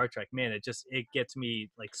for Star Trek, man, it gets me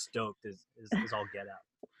like stoked is all get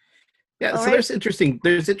out. Yeah. All so right.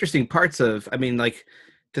 there's interesting parts of, I mean, like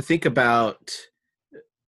to think about,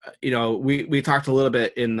 we talked a little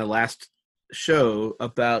bit in the last show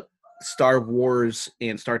about Star Wars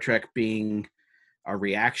and Star Trek being a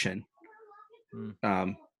reaction.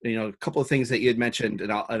 A couple of things that you had mentioned,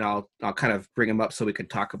 and I'll kind of bring them up so we can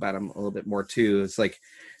talk about them a little bit more too. It's like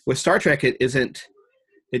with Star Trek, it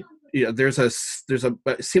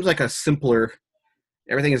seems like a simpler,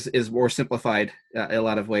 everything is more simplified in a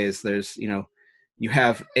lot of ways. There's, you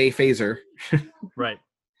have a phaser, right,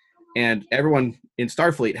 and everyone in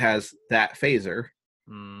Starfleet has that phaser.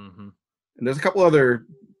 Mm-hmm. And there's a couple other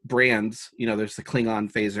brands, there's the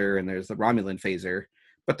Klingon phaser and there's the Romulan phaser,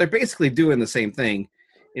 but they're basically doing the same thing.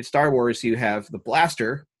 In Star Wars, you have the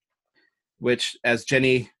blaster, which, as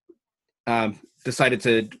Jenny decided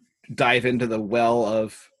to dive into the well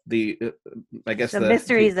of the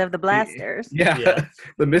mysteries of the blasters.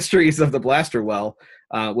 The mysteries of the blaster well,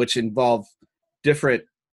 which involve different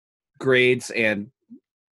grades and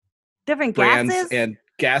different brands gases and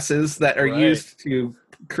gases that are used to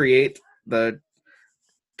create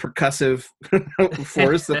percussive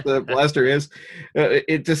force that the blaster is.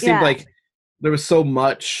 It just seemed Yeah. like there was so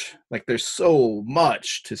much, like there's so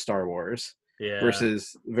much to Star Wars Yeah.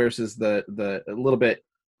 versus the a little bit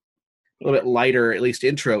lighter, at least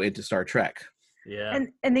intro into Star Trek. Yeah.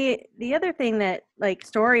 And the other thing that, like,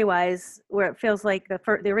 story wise, where it feels like the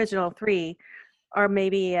original three are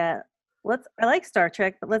maybe I like Star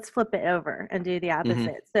Trek, but let's flip it over and do the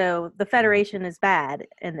opposite. So the Federation is bad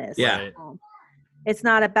in this. Yeah. Right. It's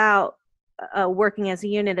not about working as a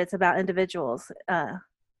unit. It's about individuals,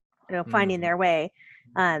 finding their way.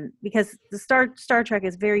 Because the Star Trek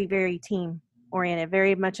is very, very team oriented,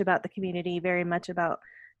 very much about the community, very much about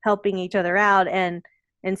helping each other out. And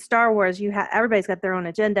in Star Wars, everybody's got their own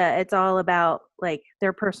agenda. It's all about, like,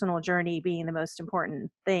 their personal journey being the most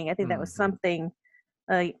important thing. I think that was something,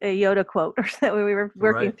 a Yoda quote that we were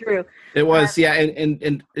working through. It was, yeah.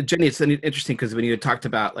 And Jenny, it's interesting because when you had talked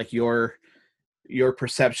about, like, your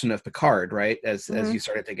perception of Picard, right, as you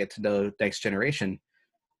started to get to know Next Generation,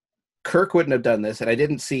 Kirk wouldn't have done this, and I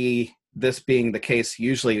didn't see this being the case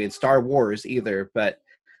usually in Star Wars either. But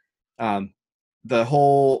there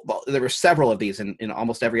were several of these in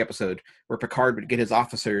almost every episode where Picard would get his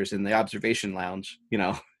officers in the observation lounge,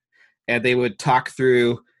 and they would talk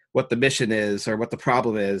through what the mission is or what the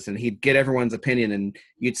problem is, and he'd get everyone's opinion, and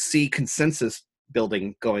you'd see consensus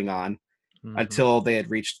building going on until they had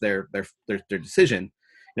reached their decision.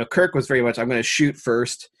 Kirk was very much, I'm going to shoot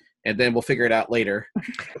first, and then we'll figure it out later.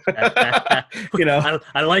 I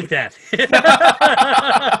like that.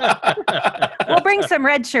 We'll bring some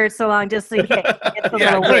red shirts along just in case it's a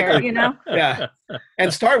little weird, Yeah.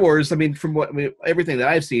 And Star Wars, from everything that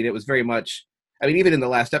I've seen, it was very much, even in the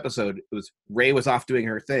last episode, it was Rey was off doing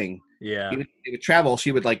her thing. Yeah. He would travel,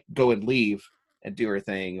 she would, like, go and leave and do her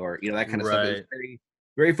thing, or that kind of stuff. It was very,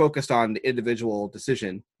 very focused on the individual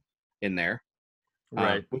decision in there.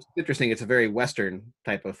 Right. Which is interesting. It's a very Western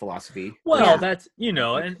type of philosophy. Well, that's, and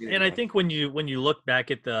I think when you look back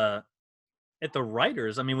at the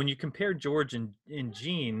writers, when you compare George and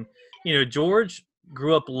Gene, George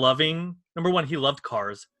grew up loving, number one, he loved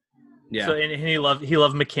cars. Yeah. So, and he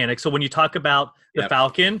loved mechanics. So when you talk about the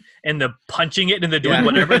Falcon and the punching it and the doing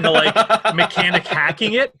whatever and the, like, mechanic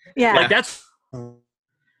hacking it, like, that's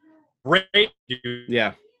great, dude.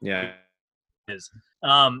 Yeah.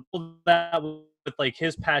 That with, like,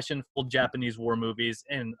 his passion for Japanese war movies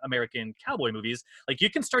and American cowboy movies, like, you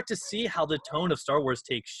can start to see how the tone of Star Wars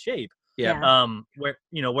takes shape. Yeah.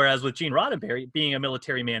 Whereas with Gene Roddenberry being a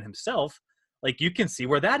military man himself, like, you can see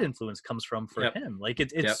where that influence comes from for him. Like,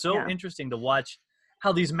 it's so interesting to watch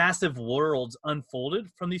how these massive worlds unfolded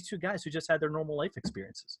from these two guys who just had their normal life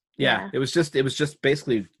experiences. Yeah. It was just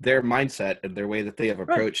basically their mindset and their way that they have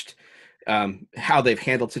approached how they've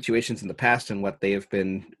handled situations in the past and what they have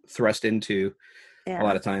been thrust into a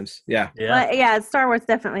lot of times. Yeah. Well, Star Wars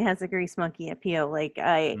definitely has a grease monkey appeal. Like,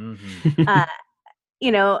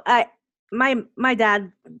 my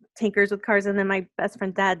dad tinkers with cars, and then my best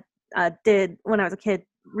friend's dad did, when I was a kid,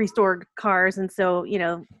 restored cars, and so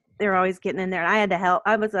they were always getting in there, and I had to help.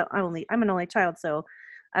 I'm an only child, so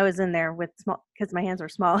I was in there with small, because my hands were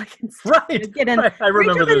small. I can get in. I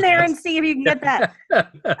remember reach in there and see if you can get that.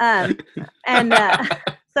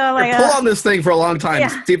 So, like, pull on this thing for a long time,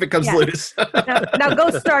 see if it comes loose. now go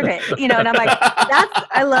start it. And I'm like,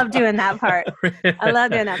 I love doing that part.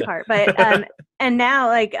 But and now,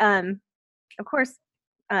 like, of course,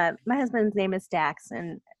 my husband's name is Dax,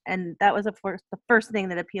 and that was the first thing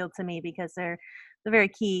that appealed to me, because they're the very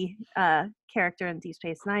key character in Deep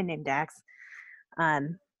Space Nine named Dax.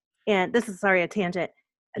 And this is, sorry, a tangent.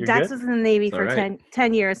 Dax was in the Navy for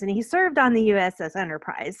 10 years, and he served on the USS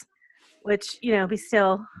Enterprise, which, be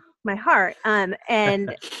still my heart.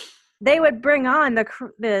 And they would bring on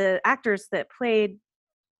the actors that played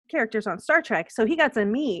characters on Star Trek. So he got to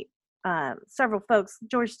meet several folks,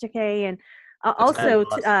 George Takei, and also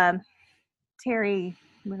Terry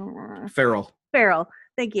Farrell.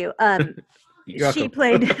 Thank you. She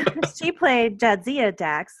played Jadzia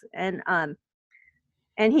Dax, and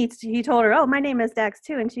he told her, "Oh, my name is Dax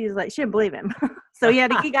too," and she's like, she didn't believe him. So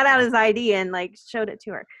he got out his ID and, like, showed it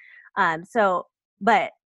to her.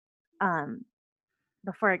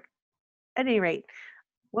 Before, at any rate,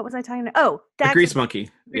 what was I talking about? Oh, Dax, the grease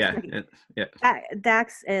monkey. Monkey.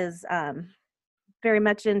 Dax is very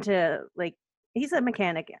much into, like, he's a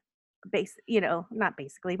mechanic, not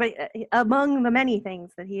basically, but among the many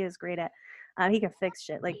things that he is great at, he can fix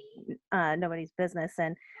shit like nobody's business.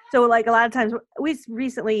 And so, like, a lot of times, we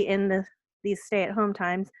recently in these stay-at-home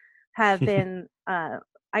times have been, I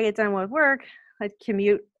get done with work, I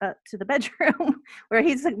commute to the bedroom where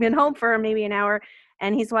he's been home for maybe an hour,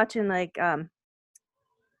 and he's watching like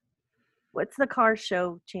what's the car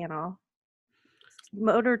show channel?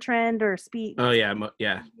 Motor Trend or Speed? Oh yeah, or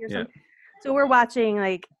yeah. something. So we're watching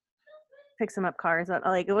like fix 'em up cars.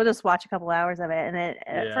 Like we'll just watch a couple hours of it, and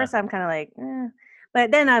at first I'm kind of like, but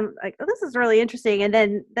then I'm like, oh, this is really interesting. And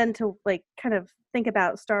then to like kind of think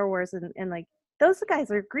about Star Wars and like those guys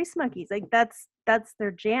are grease monkeys. Like that's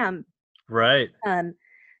their jam. Right.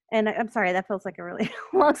 And I'm sorry, that feels like a really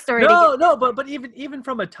long story. No, but even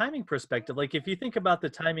from a timing perspective, like if you think about the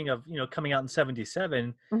timing of coming out in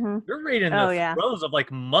 '77, you're right in the throes of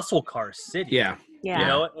like muscle car city. Yeah. Yeah. You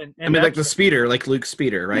know, and I mean, like the speeder, like Luke's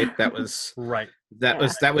speeder, right? That was right.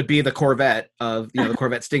 That would be the Corvette of the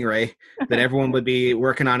Corvette Stingray that everyone would be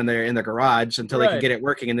working on in their garage until they could get it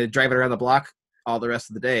working, and then drive it around the block all the rest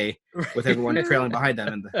of the day with everyone trailing behind them.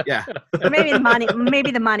 And or maybe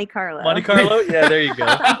the Monte Carlo. Monte Carlo, yeah, there you go.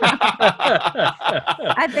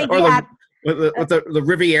 I think with the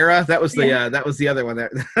Riviera, that was the other one there.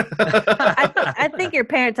 I think your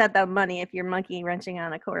parents had the money if you're monkey wrenching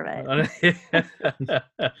on a Corvette. Or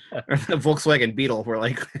the Volkswagen Beetle were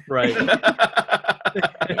like right.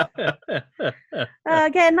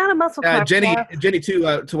 Again, not a muscle car. Jenny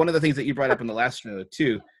too. To one of the things that you brought up in the last show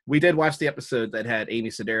too, we did watch the episode that had Amy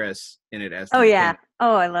Sedaris in it as. Oh yeah.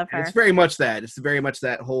 Oh, I love her. And it's very much that. It's very much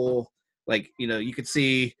that whole like you could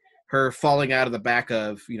see her falling out of the back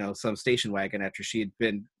of some station wagon after she had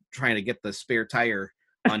been trying to get the spare tire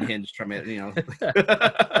unhinged from it.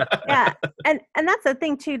 Yeah, and that's the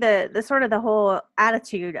thing too. The sort of the whole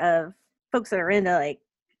attitude of folks that are into like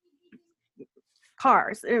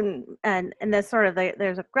cars and the sort of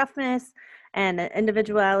there's a gruffness and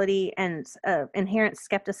individuality and inherent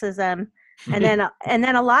skepticism. And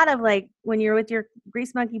then a lot of like when you're with your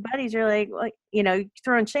grease monkey buddies, you're like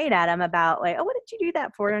throwing shade at them about like, oh, what did you do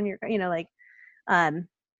that for on your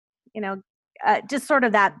just sort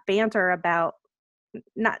of that banter about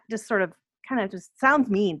not just sort of kind of just sounds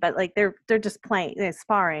mean, but like they're just playing, they're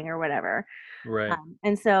sparring or whatever, right?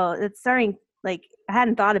 And so it's starting like I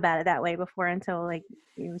hadn't thought about it that way before until like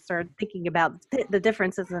you started thinking about the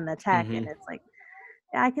differences in the tech, and it's like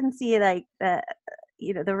I can see like the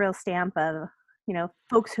real stamp of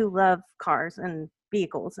folks who love cars and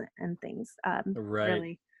vehicles and things, right?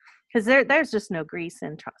 Really, because there's just no grease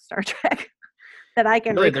in Star Trek that I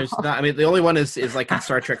can really recall. There's not. I mean, the only one is like in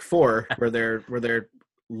Star Trek 4 where they're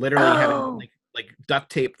literally having like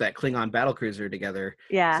duct tape that Klingon battlecruiser together,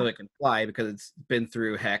 so it can fly because it's been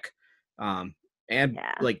through heck,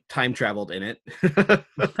 like time traveled in it.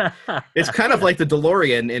 It's kind of like the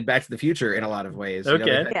DeLorean in Back to the Future in a lot of ways.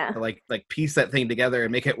 Okay. Like piece that thing together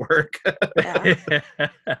and make it work.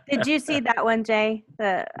 Did you see that one, Jay?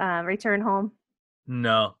 The Return Home?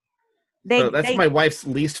 No. That's my wife's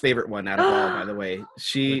least favorite one out of all, by the way.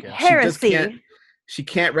 She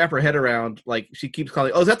can't wrap her head around, like she keeps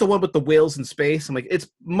calling, oh, is that the one with the whales in space? I'm like, it's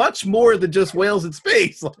much more than just whales in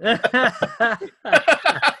space.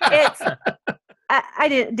 It's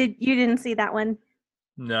you didn't see that one?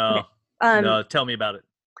 No. No, tell me about it.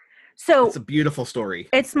 So it's a beautiful story.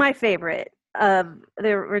 It's my favorite of the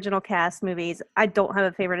original cast movies. I don't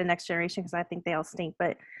have a favorite in Next Generation because I think they all stink,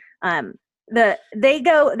 but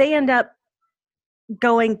they end up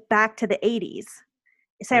going back to the 80s,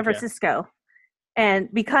 San Francisco, and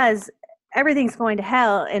because everything's going to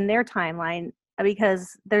hell in their timeline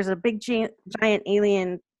because there's a big giant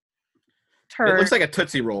alien turd. It looks like a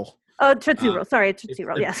Tootsie Roll. Oh, Tootsie Roll. Sorry, Tootsie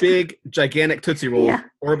Roll. Yes. Big, gigantic Tootsie Roll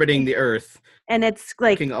orbiting the Earth. And it's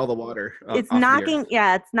like taking all the water. It's knocking.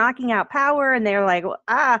 It's knocking out power, and they're like,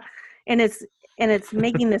 and it's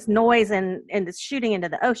making this noise and it's shooting into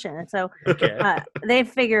the ocean. And so they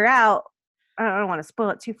figure out. I don't want to spoil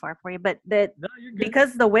it too far for you, but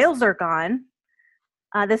because the whales are gone,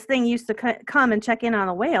 this thing used to come and check in on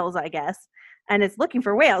the whales, I guess, and it's looking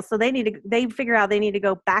for whales. So they figure out they need to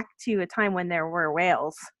go back to a time when there were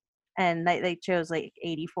whales. And they chose like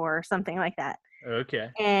 84 or something like that. Okay.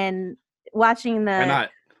 And watching the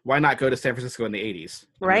why not go to San Francisco in the 80s?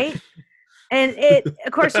 Right? And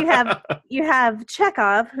of course you have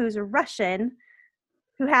Chekhov, who's a Russian,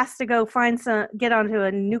 who has to go get onto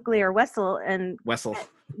a nuclear vessel and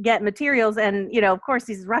get materials, and of course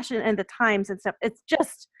he's Russian and the times and stuff. It's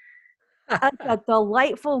just a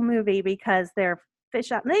delightful movie because they're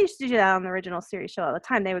fish out. And they used to do that on the original series show all the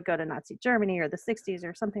time. They would go to Nazi Germany or the 60s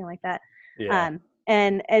or something like that. Yeah.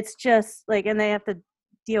 And it's just like, and they have to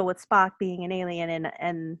deal with Spock being an alien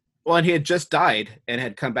and he had just died and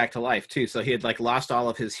had come back to life too. So he had like lost all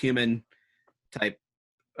of his human type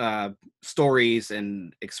stories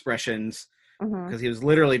and expressions because he was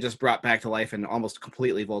literally just brought back to life and almost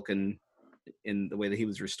completely Vulcan in the way that he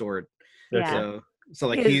was restored. Yeah. So So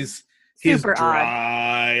like He's he's super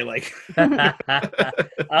dry, like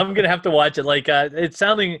I'm gonna have to watch it. Like it's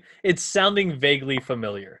sounding vaguely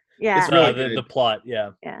familiar. Yeah. It's really the good. plot,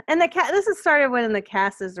 yeah. Yeah. And this has started when the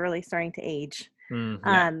cast is really starting to age.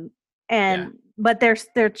 Mhm. Yeah. But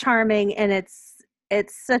they're charming, and it's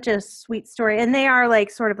such a sweet story. And they are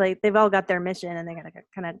like sort of like they've all got their mission, and they gotta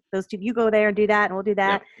kind of those two, you go there and do that, and we'll do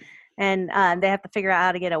that. Yep. And they have to figure out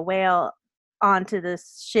how to get a whale onto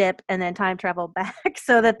this ship and then time travel back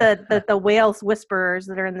so that the whales whisperers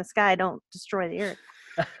that are in the sky don't destroy the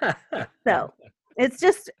earth. So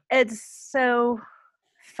it's so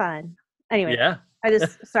fun. Anyway, Yeah.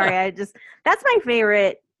 that's my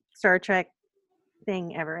favorite Star Trek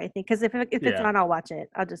thing ever, I think, because if it's Yeah. on, I'll watch it.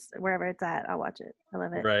 I'll just wherever it's at, I'll watch it. I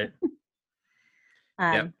love it. Right.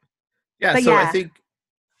 Um, Yeah. But So I yeah. think,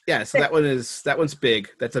 so that one's big.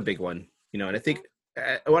 That's a big one, and I think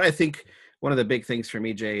one of the big things for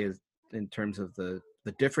me, Jay, is in terms of the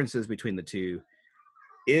differences between the two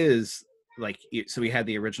is like, so we had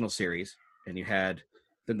the original series, and you had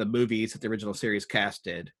then the movies that the original series cast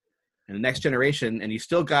did, and the Next Generation, and you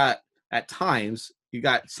still got at times you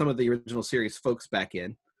got some of the original series folks back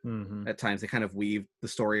in. Mhm. At times they kind of weaved the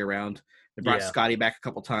story around. They brought Yeah. Scotty back a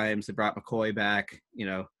couple times. They brought McCoy back.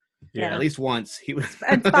 Yeah. At least once he was.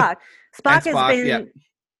 and Spock. Spock has Spock, been yeah.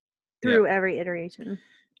 through every iteration.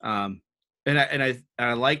 And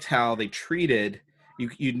I liked how they treated you.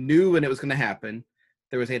 You knew when it was going to happen.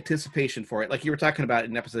 There was anticipation for it, like you were talking about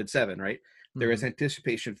in episode 7, right? There was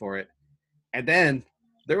anticipation for it, and then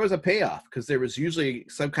there was a payoff because there was usually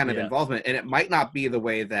some kind of involvement, and it might not be the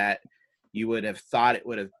way that you would have thought it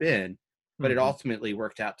would have been, but it ultimately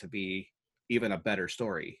worked out to be even a better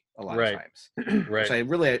story a lot of times. Right. Which I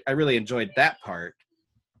really enjoyed that part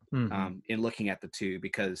Mhm. in looking at the two,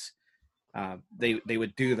 because they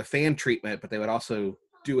would do the fan treatment, but they would also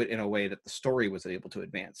do it in a way that the story was able to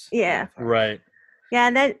advance. Yeah. Right. Yeah,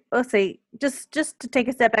 and then let's see, just to take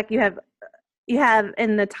a step back, you have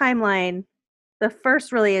in the timeline, the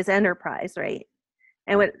first really is Enterprise, right?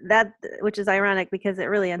 And which is ironic because it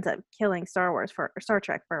really ends up killing Star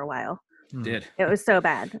Trek for a while. Did. It was so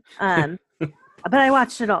bad. But I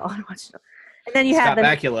watched it all. And then you Scott have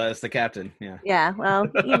Bakula as the captain. Yeah. Yeah, well,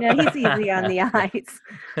 he's easy on the eyes.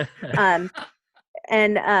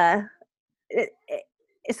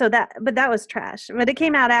 That was trash. But it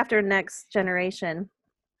came out after Next Generation,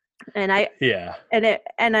 and I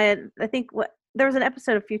think there was an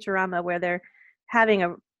episode of Futurama where they're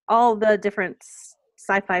having all the different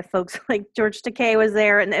sci-fi folks, like George Takei was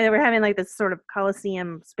there, and they were having like this sort of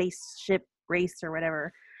Coliseum spaceship race or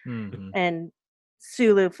whatever. Mhm. And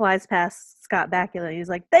Sulu flies past Scott Bakula. He's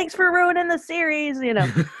like, "Thanks for ruining the series,"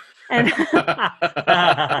 And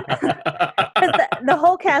the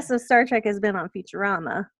whole cast of Star Trek has been on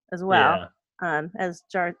Futurama as well, as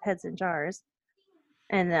Heads in Jars.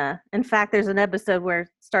 And in fact, there's an episode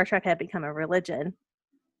where Star Trek had become a religion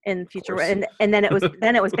in Futurama, and then it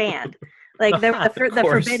was banned. Like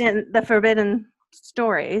the forbidden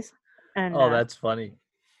stories. And that's funny.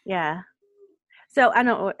 Yeah. So I don't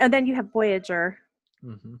know. And then you have Voyager,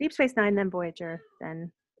 Mhm. Deep Space Nine, then Voyager,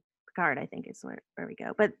 then Picard, I think is where we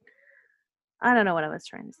go. But I don't know what I was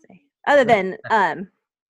trying to say. Other than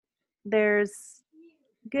there's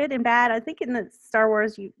good and bad. I think in the Star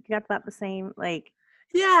Wars you got about the same. Like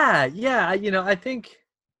Yeah. I think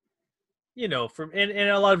from and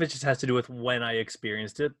a lot of it just has to do with when I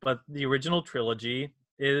experienced it. But the original trilogy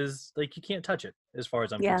is like you can't touch it as far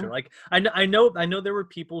as I'm concerned. Like I know there were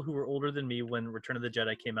people who were older than me when Return of the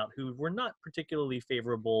Jedi came out who were not particularly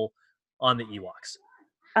favorable on the Ewoks.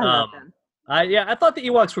 I love them. I thought the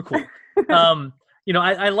Ewoks were cool.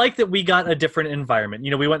 I like that we got a different environment.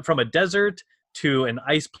 We went from a desert to an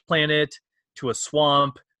ice planet to a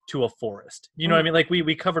swamp to a forest. You know what I mean? Like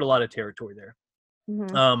we covered a lot of territory there.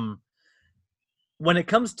 Mm-hmm. When it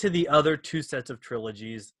comes to the other two sets of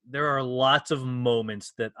trilogies, there are lots of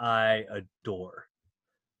moments that I adore.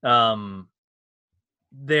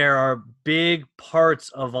 There are big parts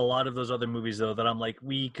of a lot of those other movies, though, that I'm like,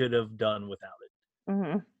 we could have done without it.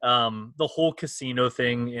 Mm-hmm. The whole casino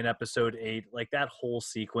thing in episode 8, like that whole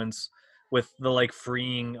sequence with the like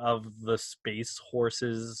freeing of the space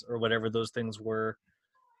horses or whatever those things were.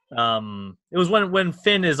 It was when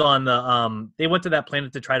Finn is on the they went to that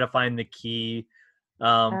planet to try to find the key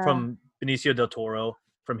from Benicio del Toro,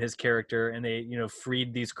 from his character, and they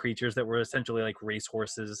freed these creatures that were essentially like race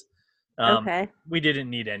horses. We didn't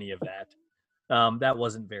need any of that. That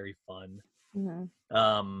wasn't very fun. Mm-hmm.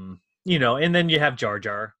 And then you have Jar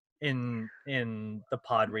Jar in the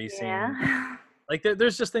pod racing. Yeah. Like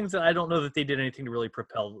there's just things that I don't know that they did anything to really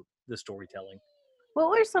propel the storytelling. What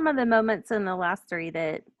were some of the moments in the last three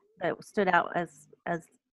that stood out as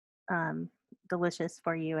delicious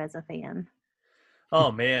for you as a fan?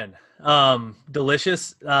 Oh man,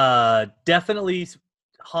 delicious. Definitely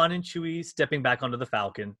Han and Chewie stepping back onto the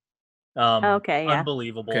Falcon. Okay, yeah.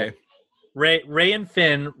 Unbelievable. Okay. Ray and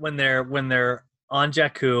Finn when they're on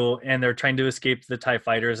Jakku and they're trying to escape the TIE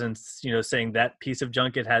fighters and saying that piece of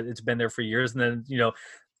junk it's been there for years, and then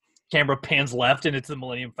camera pans left and it's the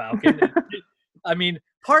Millennium Falcon. I mean,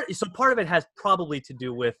 part of it has probably to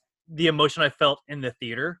do with the emotion I felt in the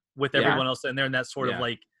theater with everyone else in there, and that sort of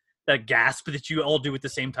like that gasp that you all do at the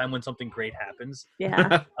same time when something great happens.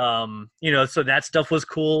 Yeah. So that stuff was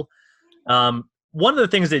cool. One of the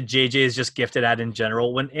things that JJ is just gifted at in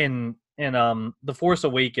general, when in The Force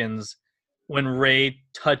Awakens, when Rey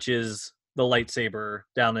touches the lightsaber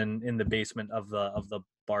down in the basement of the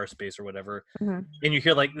bar space or whatever, and you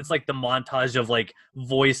hear it's like the montage of like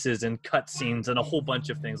voices and cutscenes and a whole bunch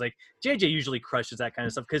of things. Like JJ usually crushes that kind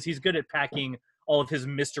of stuff because he's good at packing all of his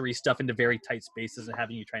mystery stuff into very tight spaces and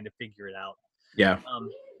having you trying to figure it out. Yeah.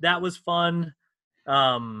 That was fun.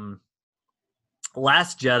 Last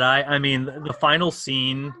Jedi, I mean, the final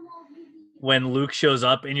scene when Luke shows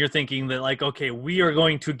up and you're thinking that like, okay, we are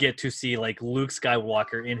going to get to see like Luke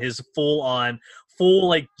Skywalker in his full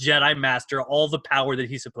like Jedi master, all the power that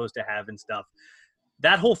he's supposed to have and stuff.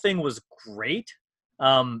 That whole thing was great.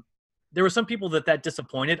 There were some people that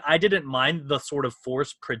disappointed. I didn't mind the sort of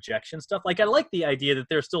Force projection stuff. Like I like the idea that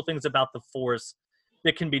there's still things about the Force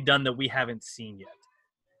that can be done that we haven't seen yet.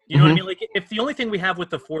 You know what I mean? Like if the only thing we have with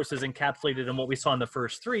the Force is encapsulated in what we saw in the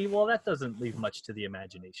first three, well, that doesn't leave much to the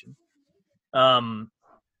imagination.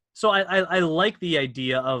 So I like the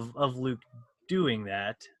idea of Luke doing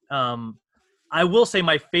that. I will say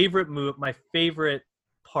my favorite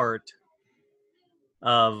part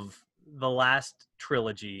of the last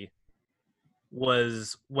trilogy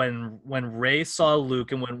was when Rey saw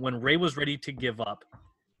Luke and when Rey was ready to give up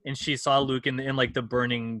and she saw Luke in like the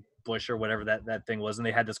burning bush or whatever that thing was, and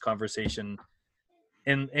they had this conversation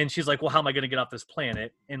and she's like, well, how am I going to get off this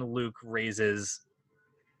planet? And Luke raises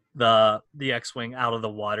the X-Wing out of the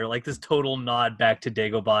water, like this total nod back to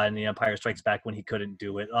Dagobah and The Empire Strikes Back when he couldn't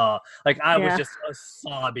do it. Like I was just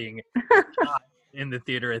sobbing in the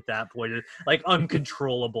theater at that point, like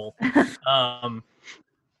uncontrollable.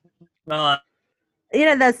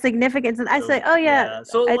 The significance, and I say, oh yeah.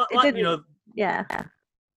 So yeah,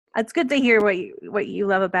 it's good to hear what you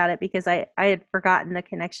love about it because I had forgotten the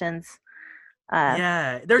connections.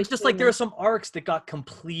 There's just like there are some arcs that got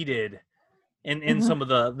completed in some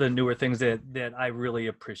of the newer things that I really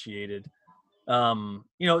appreciated.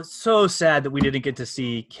 It's so sad that we didn't get to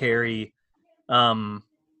see Carrie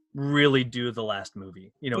really do the last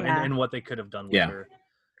movie, and what they could have done with her.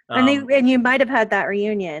 And you might have had that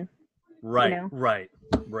reunion. Right.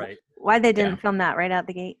 Why they didn't film that right out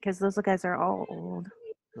the gate? Because those guys are all old.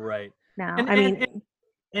 Right. Now, and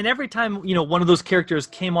every time one of those characters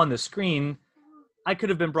came on the screen, I could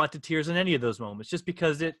have been brought to tears in any of those moments, just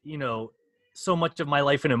because so much of my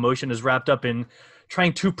life and emotion is wrapped up in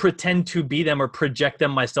trying to pretend to be them or project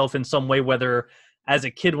them myself in some way, whether as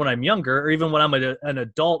a kid when I'm younger or even when I'm an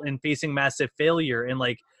adult and facing massive failure and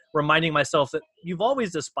like reminding myself that you've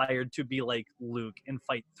always aspired to be like Luke and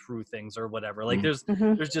fight through things or whatever. Like there's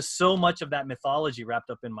just so much of that mythology wrapped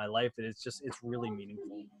up in my life that it's really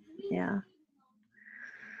meaningful. Yeah.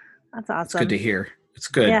 That's awesome. It's good to hear. It's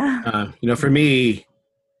good. Yeah. For me,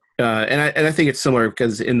 and I think it's similar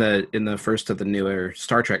because in the first of the newer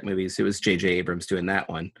Star Trek movies, it was J.J. Abrams doing that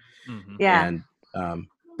one. Yeah. And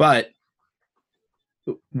but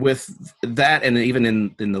with that, and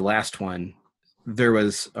even in the last one, there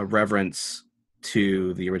was a reverence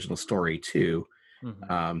to the original story too.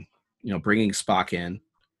 Bringing Spock in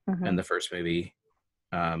the first movie,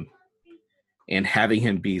 and having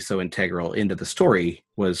him be so integral into the story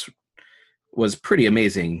was pretty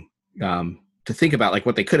amazing. To think about like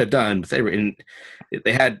what they could have done, but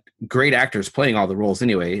they had great actors playing all the roles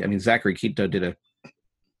anyway. I mean, Zachary Quinto did a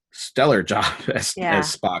stellar job as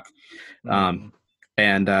Spock.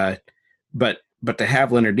 But to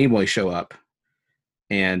have Leonard Nimoy show up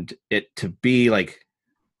and it to be like,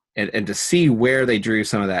 and to see where they drew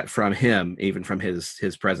some of that from him, even from his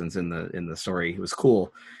presence in the story, it was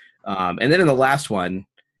cool. And then in the last one,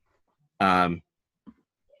 I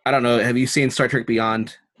don't know. Have you seen Star Trek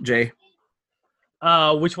Beyond, Jay?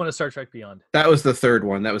 Which one is Star Trek Beyond? That was the third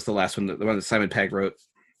one. That was the last one, the one that Simon Pegg wrote.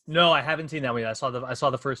 No, I haven't seen that one yet. I saw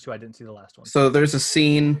the first two. I didn't see the last one. So there's a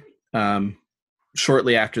scene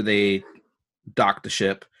shortly after they dock the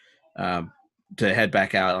ship to head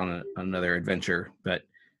back out on another adventure, but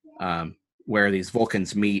where these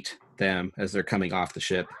Vulcans meet them as they're coming off the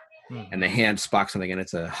ship, Mhm. and they hand Spock something, and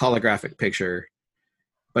it's a holographic picture,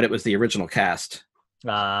 but it was the original cast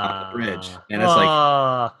on the bridge, and it's like,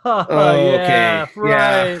 oh, yeah, okay, yeah.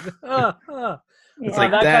 right. It's Yeah.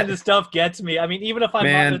 like That that, kind of stuff gets me. I mean, even if I'm not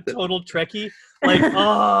man. a total Trekkie, like,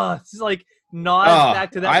 it's like nods Oh,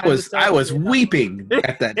 back to that I kind of was stuff. weeping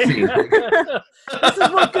at that scene. This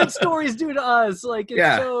is what good stories do to us. Like, it's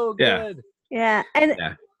Yeah, so yeah. good. Yeah, and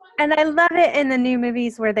Yeah. and I love it in the new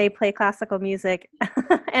movies where they play classical music,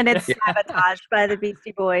 and it's Yeah. sabotaged by the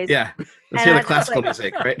Beastie Boys. Yeah, let's And hear I the just, classical like,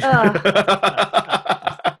 music, right?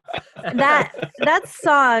 That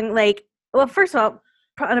song, like, well, first of all,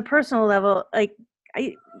 on a personal level, like,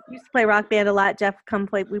 I used to play Rock Band a lot. Jeff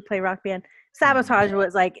we play Rock Band. Sabotage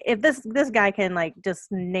was like, if this guy can like just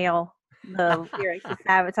nail the lyrics of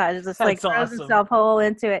Sabotage, just like That's throws awesome. himself whole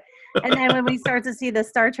into it. And then when we start to see the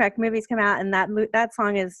Star Trek movies come out, and that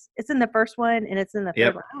song it's in the first one and it's in the third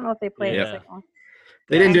Yep. one. I don't know if they played Yeah. the second one.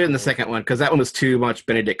 They didn't do it in the Cool. second one because that one was too much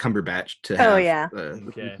Benedict Cumberbatch to have yeah.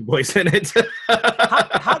 Okay. voice in it.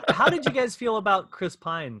 How did you guys feel about Chris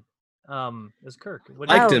Pine as Kirk? What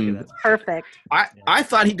did you Liked think of him. that? Perfect. I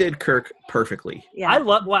thought he did Kirk perfectly. Yeah.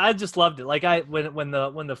 I just loved it. Like when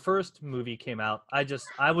the first movie came out,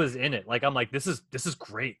 I was in it. Like I'm like, this is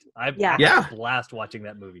great. I Yeah. had Yeah. a blast watching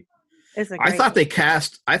that movie. It's a I great, thought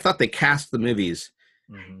they cast the movies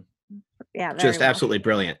Mhm. yeah, very just well. absolutely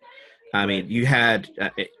brilliant. I mean, you had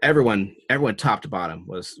everyone top to bottom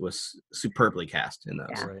was superbly cast in those,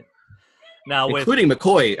 Yeah. Right. Now with including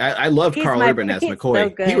McCoy. I love He's Carl my- Urban as he's McCoy. so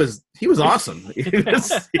good. He was awesome. He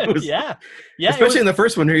was yeah, especially in the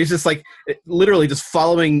first one where he's just like literally just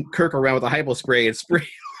following Kirk around with a hypo spray and spray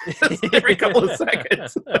every couple of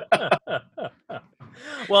seconds.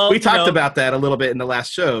 Well, We talked about that a little bit in the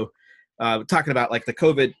last show, talking about like the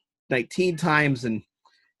COVID-19 times, and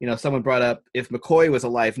someone brought up if McCoy was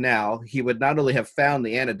alive now, he would not only have found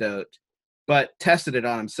the antidote, but tested it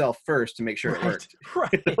on himself first to make sure it worked.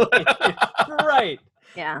 right.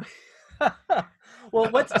 Yeah. Well,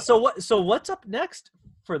 what's up next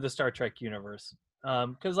for the Star Trek universe?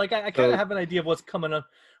 Because like I kind of have an idea of what's coming up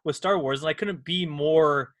with Star Wars, and I couldn't be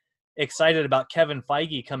more excited about Kevin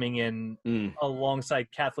Feige coming in alongside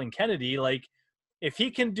Kathleen Kennedy. Like, if he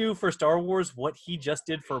can do for Star Wars what he just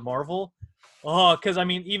did for Marvel, because I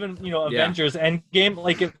mean, even Avengers Endgame,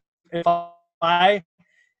 like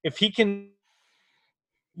if he can.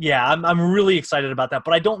 Yeah, I'm really excited about that,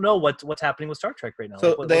 but I don't know what's happening with Star Trek right now.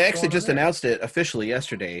 So Like, they what's actually going on just there? announced it officially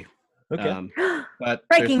yesterday. Okay. But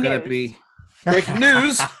Breaking there's going to news. be breaking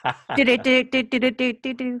news.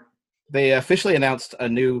 Do. They officially announced a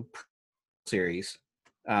new series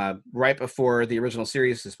right before the original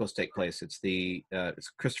series is supposed to take place. It's it's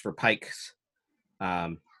Christopher Pike's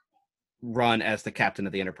run as the captain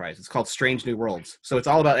of the Enterprise. It's called Strange New Worlds. So it's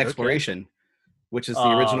all about exploration, which is the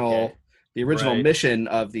original. Okay. The original Right. mission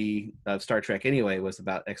of Star Trek anyway was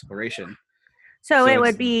about exploration. So it it's-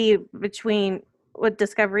 would be would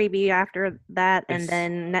Discovery be after that, and It's-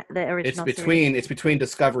 then the original? It's between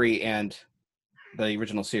Discovery and the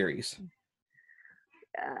original series.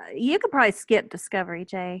 You could probably skip Discovery,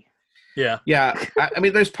 Jay. Yeah. Yeah, I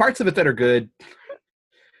mean, there's parts of it that are good.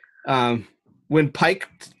 When Pike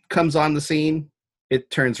comes on the scene, it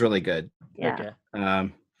turns really good. Yeah.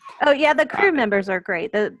 Okay. Oh yeah, the crew members are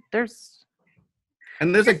great. And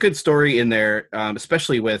there's a good story in there,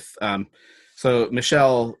 especially with so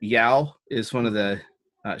Michelle Yao is one of the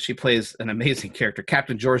she plays an amazing character.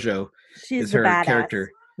 Captain Giorgio She's is the her badass.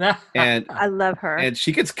 character, and I love her. and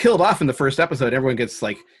she gets killed off in the first episode. Everyone gets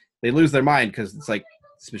like they lose their mind because it's like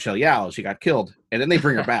it's Michelle Yao. She got killed, and then they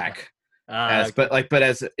bring her back but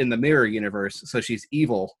as in the mirror universe, so she's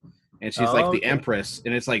evil and she's like the okay. Empress,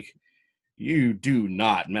 and it's like you do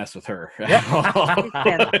not mess with her.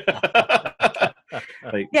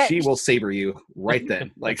 Like Yeah, she will saber you right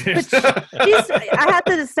then. Like I have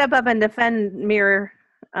to step up and defend Mirror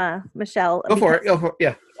Michelle. Go for it.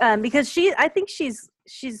 Yeah. Because I think she's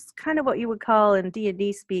kind of what you would call in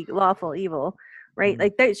D&D speak lawful evil, right?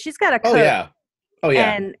 Like she's got a code. Oh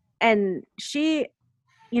yeah. And she,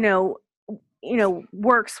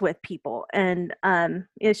 works with people, and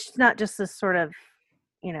it's not just this sort of,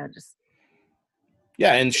 just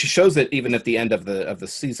Yeah, and she shows it even at the end of the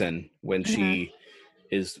season when she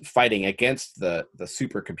is fighting against the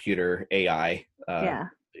supercomputer AI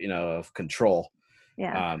of control.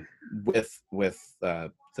 Yeah. With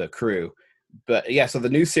the crew. But yeah, so the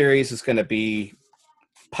new series is going to be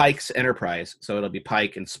Pike's Enterprise. So it'll be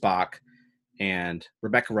Pike and Spock, and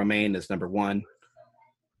Rebecca Romaine is number 1.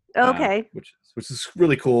 Okay. Which is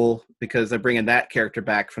really cool because they're bringing that character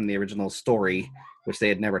back from the original story which they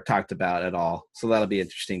had never talked about at all. So that'll be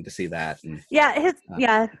interesting to see that. And Yeah, in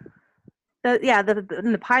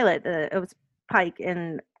the pilot, it was Pike,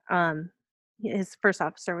 and his first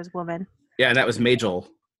officer was woman. yeah, and that was Majel.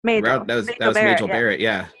 Majel. That was Barrett, Majel Barrett,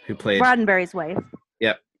 yeah, who played Roddenberry's wife.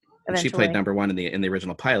 Yep. And she played eventually. number one in the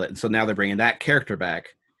original pilot, and so now they're bringing that character back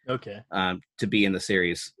Okay. to be in the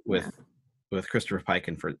series with Christopher Pike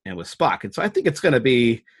and with Spock. And so I think it's going to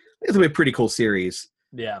be a pretty cool series.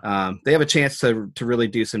 Yeah. They have a chance to really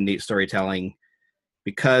do some neat storytelling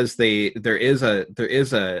because there is a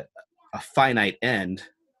finite end.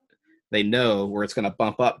 They know where it's going to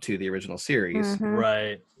bump up to the original series.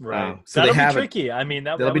 Mhm. Right. So that'll they have be tricky. I mean,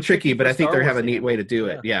 that'll be tricky, but I think they have a neat way to do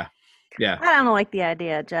it. Yeah. I don't like the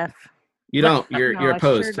idea, Jeff. You don't. You're No, I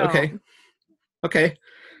opposed. sure Okay. don't. Okay.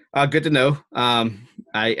 Good to know.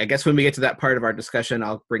 I guess when we get to that part of our discussion,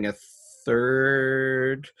 I'll bring a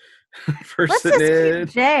third Let's person just in.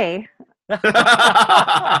 keep Jay. I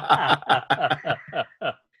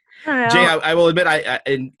don't know. Jay, I will admit,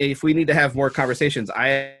 and if we need to have more conversations,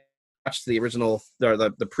 I watched the original,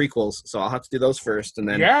 the prequels, so I'll have to do those first, and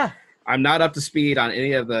then Yeah. I'm not up to speed on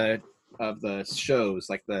any of the shows,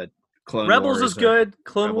 like the Clone Rebels Wars is good.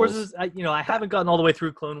 Clone Wars Rebels. is, I haven't gotten all the way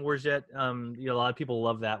through Clone Wars yet. A lot of people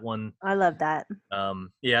love that one. I love that.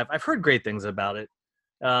 Yeah, I've heard great things about it.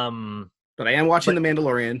 But I am watching The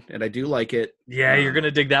Mandalorian, and I do like it. Yeah, you're gonna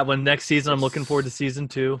dig that one next season. I'm looking forward to season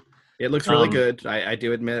 2. It looks really good. I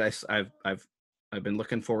do admit, I've been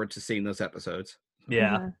looking forward to seeing those episodes.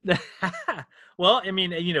 Yeah. Well, I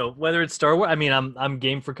mean, whether it's Star Wars, I mean, I'm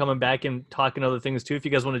game for coming back and talking other things too. If you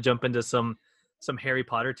guys want to jump into some Harry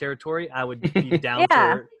Potter territory, I would be down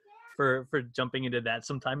Yeah. for jumping into that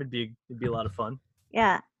sometime. It'd be a lot of fun.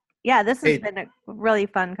 Yeah. Yeah, this has Hey. been a really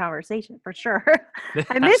fun conversation for sure.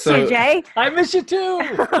 I miss So- you, Jay. I miss you too.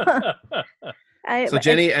 So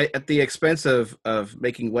Jenny, at the expense of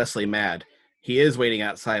making Wesley mad, he is waiting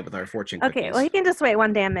outside with our fortune cookies. Okay, well, he can just wait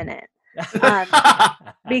one damn minute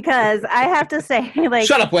because I have to say, like,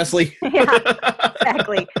 Shut up, Wesley. Yeah,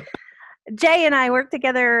 exactly. Jay and I worked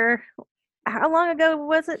together. How long ago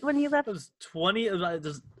was it when you left? It was 20.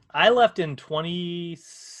 I left in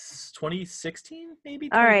 2016,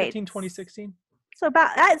 maybe All right. 2015, 2016. So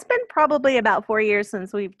it's been probably about 4 years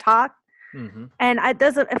since we've talked, Mm-hmm. and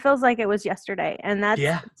it feels like it was yesterday. And that's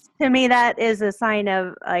to me, that is a sign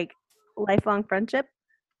of like lifelong friendship.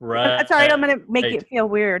 Right. Sorry, I'm gonna make Right. it feel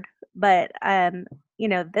weird, but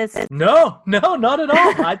this is No, not at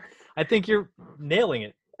all. I think you're nailing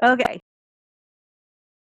it. okay.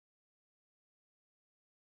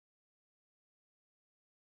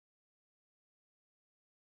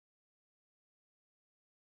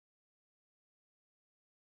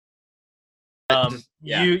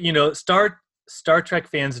 Yeah. Star Trek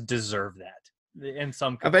fans deserve that in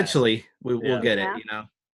some capacity. Eventually, we'll Yeah. get Yeah.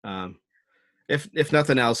 it. If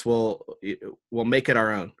nothing else, we'll make it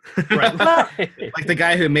our own. Right. Like the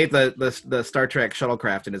guy who made the Star Trek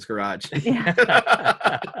shuttlecraft in his garage. Yeah.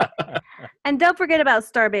 And don't forget about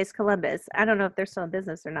Starbase Columbus. I don't know if they're still in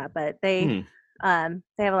business or not, but they have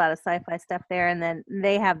a lot of sci-fi stuff there, and then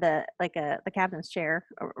they have the captain's chair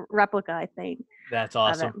replica, I think. That's of it.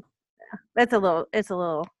 awesome. Yeah. It's a little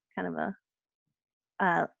kind of a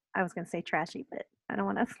I was gonna say trashy, but I don't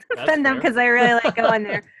want to That's offend them fair. because I really like going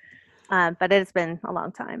there. But it's been a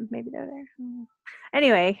long time. Maybe they're there.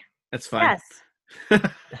 Anyway, That's fine. yes.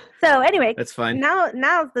 So anyway, That's fine.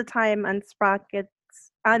 now's the time on Sprockets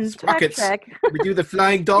on Star Sprockets. Trek. We do the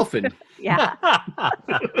flying dolphin. Yeah.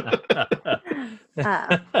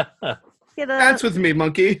 Get a, Dance with me,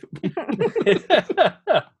 monkey.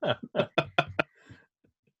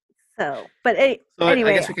 so, but So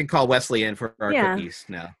anyway, I guess we can call Wesley in for our Yeah. cookies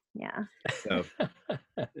now. yeah. So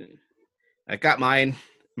I got mine.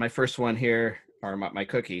 My first one here, or my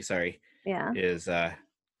cookie, sorry, Yeah. is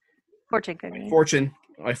Fortune cookie. fortune.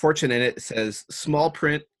 My fortune in it says small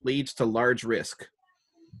print leads to large risk.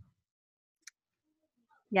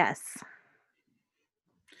 Yes.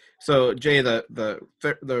 So Jay, the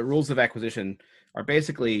rules of acquisition are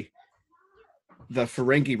basically the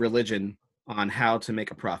Ferengi religion on how to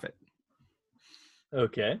make a profit.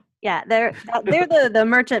 Okay. Yeah, they're the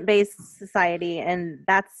merchant-based society, and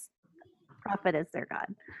that's profit is their god.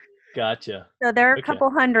 Gotcha. So there are a Okay. couple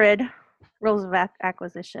hundred rules of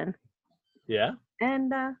acquisition, Yeah.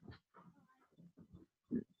 and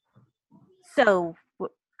so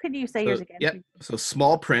could you say yours So, again? yep. So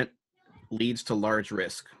small print leads to large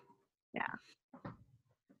risk.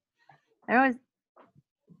 I always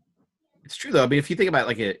It's true though. I mean, if you think about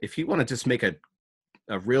if you want to just make a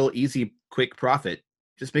real easy, quick profit,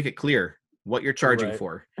 just make it clear what you're charging Right.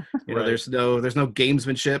 for. Right. There's no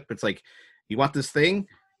gamesmanship. It's like, You want this thing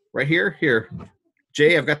right here? Here,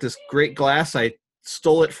 Jay, I've got this great glass. I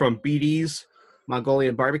stole it from BD's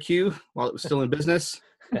Mongolian Barbecue while it was still in business.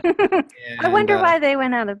 I wonder why they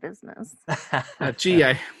went out of business. Gee,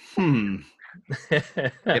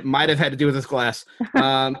 it might have had to do with this glass.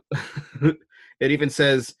 It even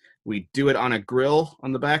says, we do it on a grill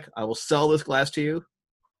on the back. I will sell this glass to you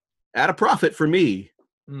at a profit for me,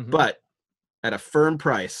 but at a firm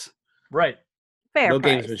price. Right. Fair no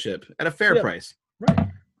price. Gamesmanship. At a fair price. Right.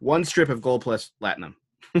 One strip of gold plus platinum.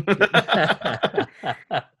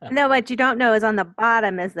 No, what you don't know is on the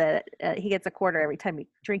bottom is that he gets a quarter every time you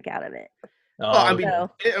drink out of it. Well, I mean,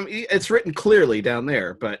 it's written clearly down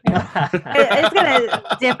there, but It's going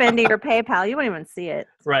to dip into your PayPal. You won't even see it.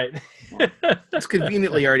 Right. it's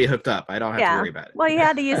conveniently already hooked up. I don't have to worry about it. Well, you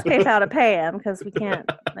had to use PayPal to pay him because we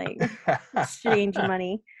can't like exchange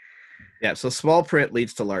money. Yeah, so small print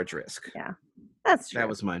leads to large risk. Yeah, that's true. That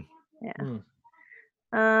was mine. Yeah.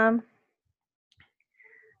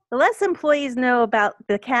 The less employees know about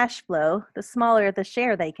the cash flow, the smaller the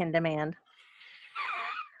share they can demand.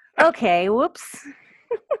 Okay, whoops.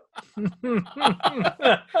 I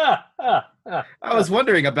was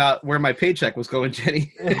wondering about where my paycheck was going,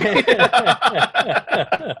 Jenny.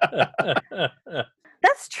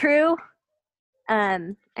 That's true.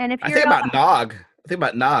 And if I you're think about Nog. I think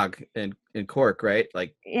about Nog and Cork, right?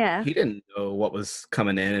 Like, yeah, he didn't know what was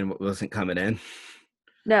coming in and what wasn't coming in.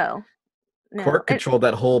 no. Cork controlled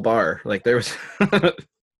that whole bar. Like, there was.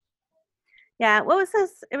 Yeah, what was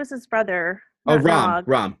his? It was his brother. Oh, not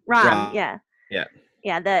Rom. Rom. Yeah. Yeah.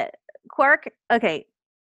 Yeah. The Quark. Okay.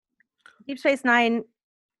 Deep Space Nine,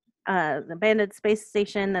 the abandoned space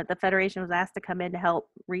station that the Federation was asked to come in to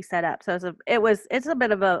help reset up. So it's a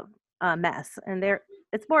bit of a mess, and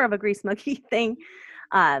it's more of a grease monkey thing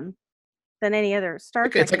than any other Star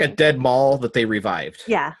Trek. It's like a dead mall that they revived.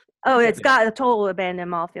 Yeah. Oh, it's got a total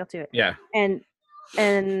abandoned mall feel to it. Yeah. And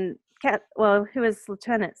who is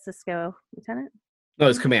Lieutenant Sisko? Lieutenant? No,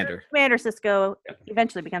 it's Commander. Commander Sisko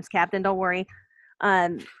eventually becomes captain. Don't worry.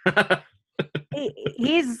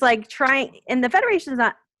 He's like trying, and the Federation does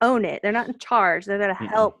not own it. They're not in charge. They're there to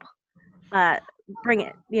help bring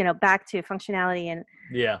it, back to functionality.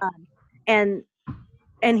 And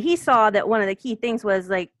and he saw that one of the key things was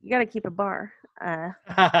like you got to keep a bar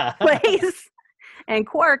place. And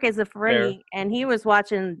Quark is a Ferengi, and he was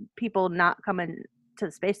watching people not coming to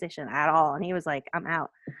the space station at all, and he was like, "I'm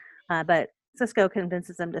out." But Sisko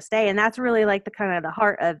convinces him to stay, and that's really like the kind of the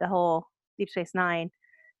heart of the whole Deep Space Nine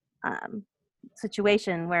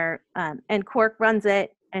situation, where and Quark runs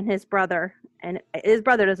it, and his brother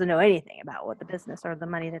doesn't know anything about what the business or the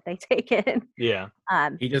money that they take in. Yeah.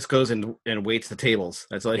 He just goes and waits the tables.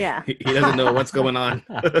 That's like he Yeah. doesn't know what's going on.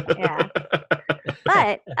 Yeah.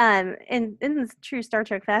 But in true Star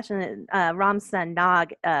Trek fashion, Rom's son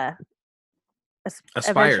Nog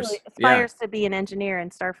Aspires to be an engineer in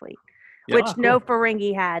Starfleet, Yeah. which no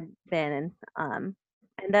Ferengi had been. And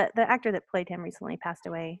the actor that played him recently passed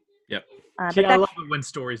away. Yep. But I love it when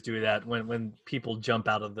stories do that, when people jump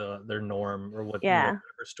out of their norm or whatever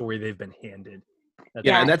story they've been handed.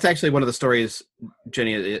 And that's actually one of the stories,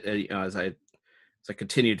 Jenny, as I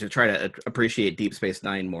continue to try to appreciate Deep Space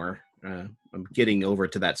Nine more, I'm getting over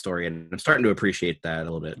to that story, and I'm starting to appreciate that a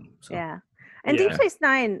little bit. So. Yeah. And Deep Space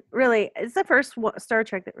Nine really is the first Star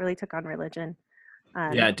Trek that really took on religion.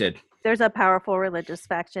 Yeah, it did. There's a powerful religious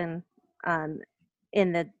faction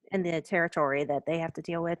in the territory that they have to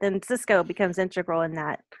deal with, and Sisko becomes integral in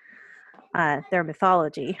that their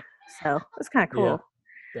mythology. So it's kind of cool.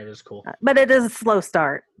 Yeah, that is cool. But it is a slow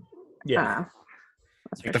start. Yeah.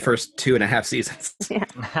 Like the first 2.5 seasons.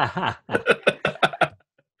 Yeah.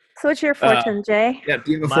 So what's your fortune, Jay? Yeah,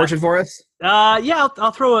 do you have a fortune for us? Yeah,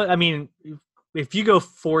 I'll throw it. I mean, if you go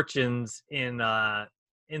fortunes in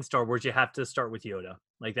Star Wars, you have to start with Yoda.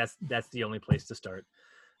 Like that's the only place to start.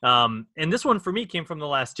 And this one for me came from The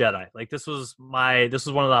Last Jedi. Like this was one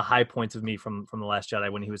of the high points of me from The Last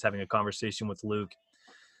Jedi when he was having a conversation with Luke.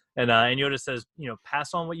 And Yoda says,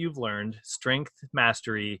 pass on what you've learned, strength,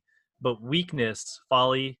 mastery, but weakness,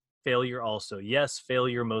 folly, failure also. Yes,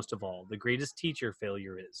 failure most of all. The greatest teacher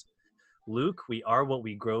failure is. Luke, we are what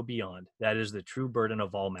we grow beyond. That is the true burden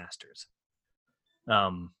of all masters.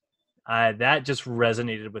 That just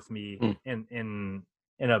resonated with me in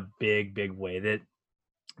a big way. That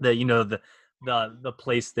the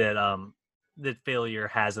place that that failure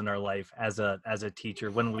has in our life as a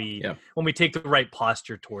teacher when we take the right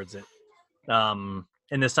posture towards it. And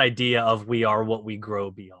this idea of we are what we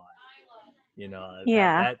grow beyond.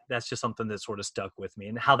 That's just something that sort of stuck with me,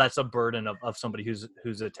 and how that's a burden of somebody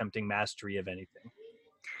who's attempting mastery of anything.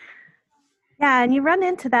 Yeah, and you run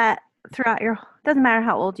into that throughout your, doesn't matter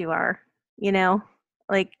how old you are, you know,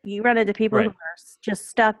 like you run into people who Right. are just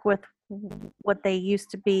stuck with what they used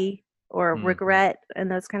to be or Mhm. regret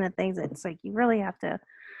and those kind of things. It's like you really have to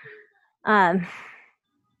um,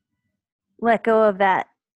 let go of that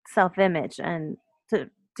self-image and to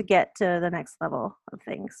get to the next level of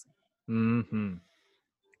things. Mm-hmm.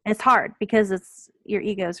 It's hard because it's your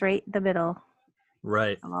ego's right in the middle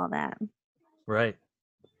Right. of all that. Right.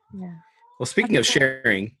 Yeah. Well, speaking of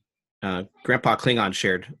sharing, Grandpa Klingon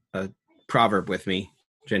shared a proverb with me,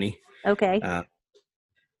 Jenny, Okay.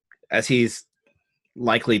 as he's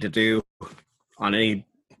likely to do on any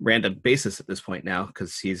random basis at this point now,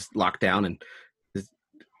 because he's locked down and is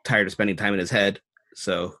tired of spending time in his head.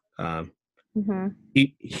 So hmm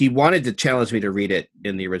he wanted to challenge me to read it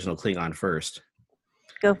in the original Klingon first.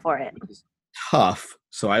 Go for it. Which is tough,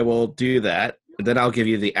 so I will do that, and then I'll give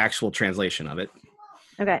you the actual translation of it.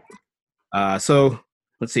 Okay. So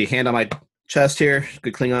let's see, hand on my chest here,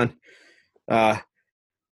 good Klingon.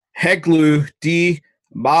 Heglu di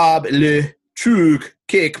mab le trug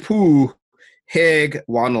kek pu heg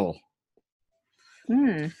wanel.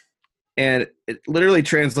 Hmm. And it literally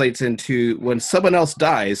translates into when someone else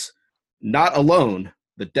dies, not alone,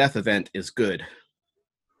 the death event is good.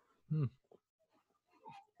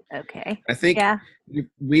 Okay. I think Yeah.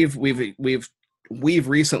 we've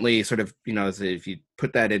recently sort of, as if you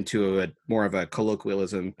put that into a more of a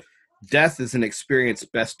colloquialism, death is an experience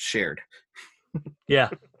best shared. Yeah.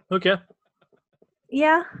 Okay.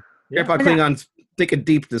 Yeah. Yeah. Grandpa Klingon's thinking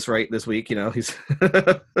deep this week, he's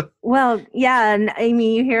Well, yeah, and I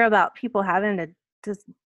mean, you hear about people having to just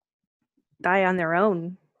die on their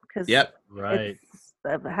own because Yep. Right.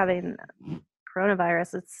 of having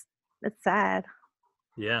coronavirus. It's sad.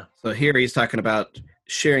 Yeah. So here he's talking about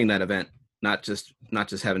sharing that event, not just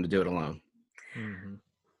having to do it alone. Mm-hmm.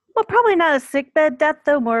 Well, probably not a sickbed death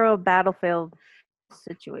though, more of a battlefield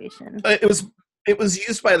situation. It was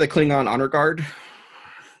used by the Klingon honor guard,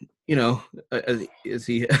 as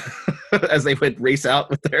he as they would race out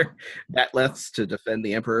with their batleths to defend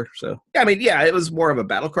the emperor. So I mean, yeah, it was more of a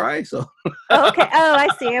battle cry. So Oh, okay. Oh, I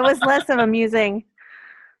see. It was less of a musing,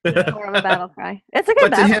 more of a battle cry. It's a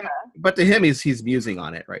good battle. but to him, he's musing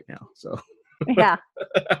on it right now. So Yeah,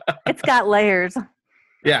 it's got layers.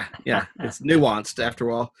 yeah, it's nuanced after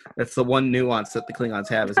all. That's the one nuance that the Klingons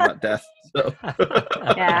have is about death. So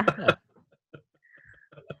Yeah.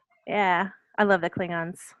 Yeah, I love the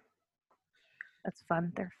Klingons. That's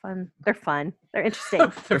fun. They're fun. They're fun. They're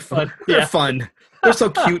interesting. They're fun. They're Yeah. fun. They're so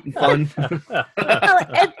cute and fun. Well,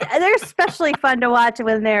 they're especially fun to watch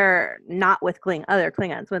when they're not with other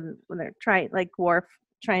Klingons, when they're trying, like Worf,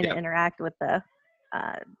 trying to interact with the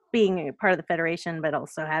being a part of the Federation, but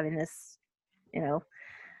also having this,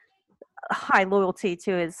 high loyalty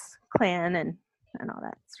to his clan and all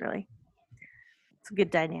that. It's a good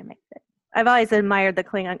dynamic. I've always admired the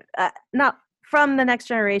Klingon, not from the Next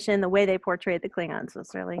Generation, the way they portrayed the Klingons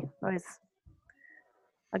was really always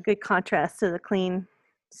a good contrast to the clean.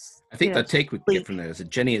 I think the take we get from that is that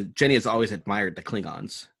Jenny has always admired the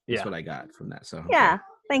Klingons. That's Yeah. what I got from that. So Yeah,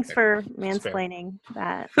 thanks Fair. for mansplaining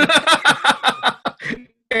that.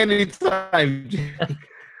 Anytime.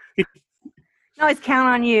 Always count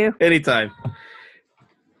on you. Anytime.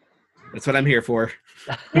 That's what I'm here for.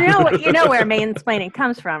 You know where mansplaining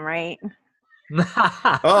comes from, right?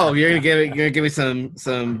 Oh, you're gonna give me some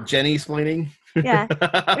Jenny splaining? Yeah,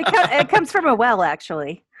 it comes from a well,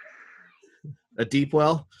 actually. A deep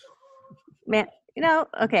well? Man,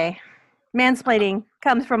 okay. Mansplaining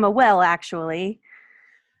comes from a well, actually,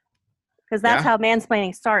 because that's how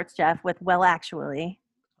mansplaining starts, Jeff. With well, actually.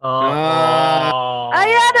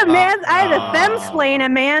 I had a femsplain a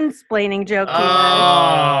mansplaining joke to you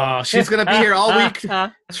guys. Oh, she's gonna be here all week.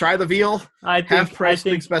 Try the veal. Half price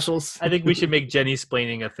big specials. I think we should make Jenny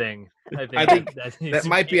splaining a thing. I think needs that to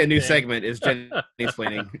might be a new thing. segment. Is Jenny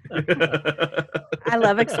explaining? I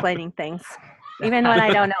love explaining things, even when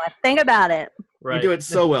I don't know a thing about it. Right. You do it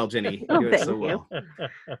so well, Jenny. You Oh, do it so thank you.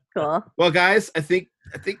 well. Cool. Well, guys, I think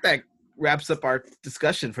that wraps up our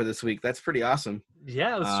discussion for this week. That's pretty awesome.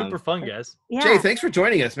 Yeah, it was super fun, guys. Yeah. Jay, thanks for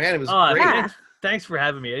joining us, man. It was great. Yeah. Thanks for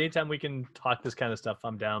having me. Anytime we can talk this kind of stuff,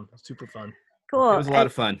 I'm down. Super fun. Cool. It was a lot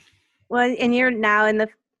of fun. Well, and you're now in the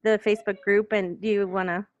Facebook group, and do you want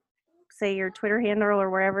to say your Twitter handle or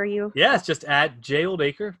wherever you? Yeah, it's just at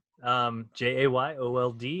Jayoldaker,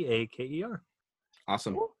 JAYOLDAKER.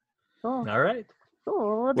 Awesome. Cool. All right.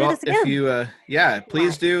 Cool. We'll do Well, this again. if you,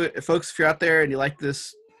 please do, folks. If you're out there and you like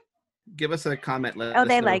this, give us a comment. Let Oh, us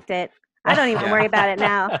they know. liked it. I don't even Yeah. worry about it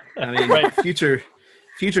now. I mean, Right. future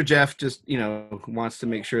future Jeff just wants to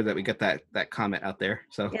make sure that we get that comment out there.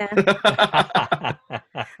 So Yeah.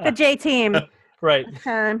 The J team. Right.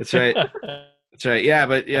 That's right. That's right. Yeah,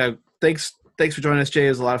 but yeah, thanks for joining us, Jay. It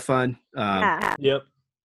was a lot of fun. Yeah. Yep.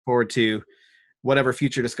 Forward to whatever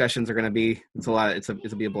future discussions are going to be.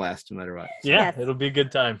 It'll be a blast no matter what. Yeah, Yes. it'll be a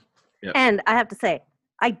good time. Yep. And I have to say,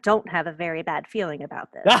 I don't have a very bad feeling about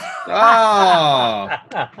this. Oh,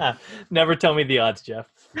 Never tell me the odds, Jeff.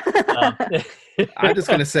 I'm just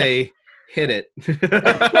going to say, hit it.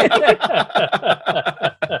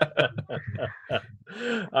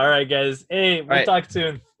 All right, guys. Hey, we'll right. talk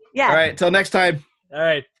soon. Yeah. All right. Till next time. All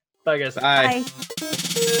right. Bye, guys. Bye. Bye.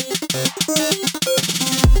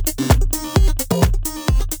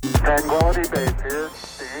 Tranquility Base here.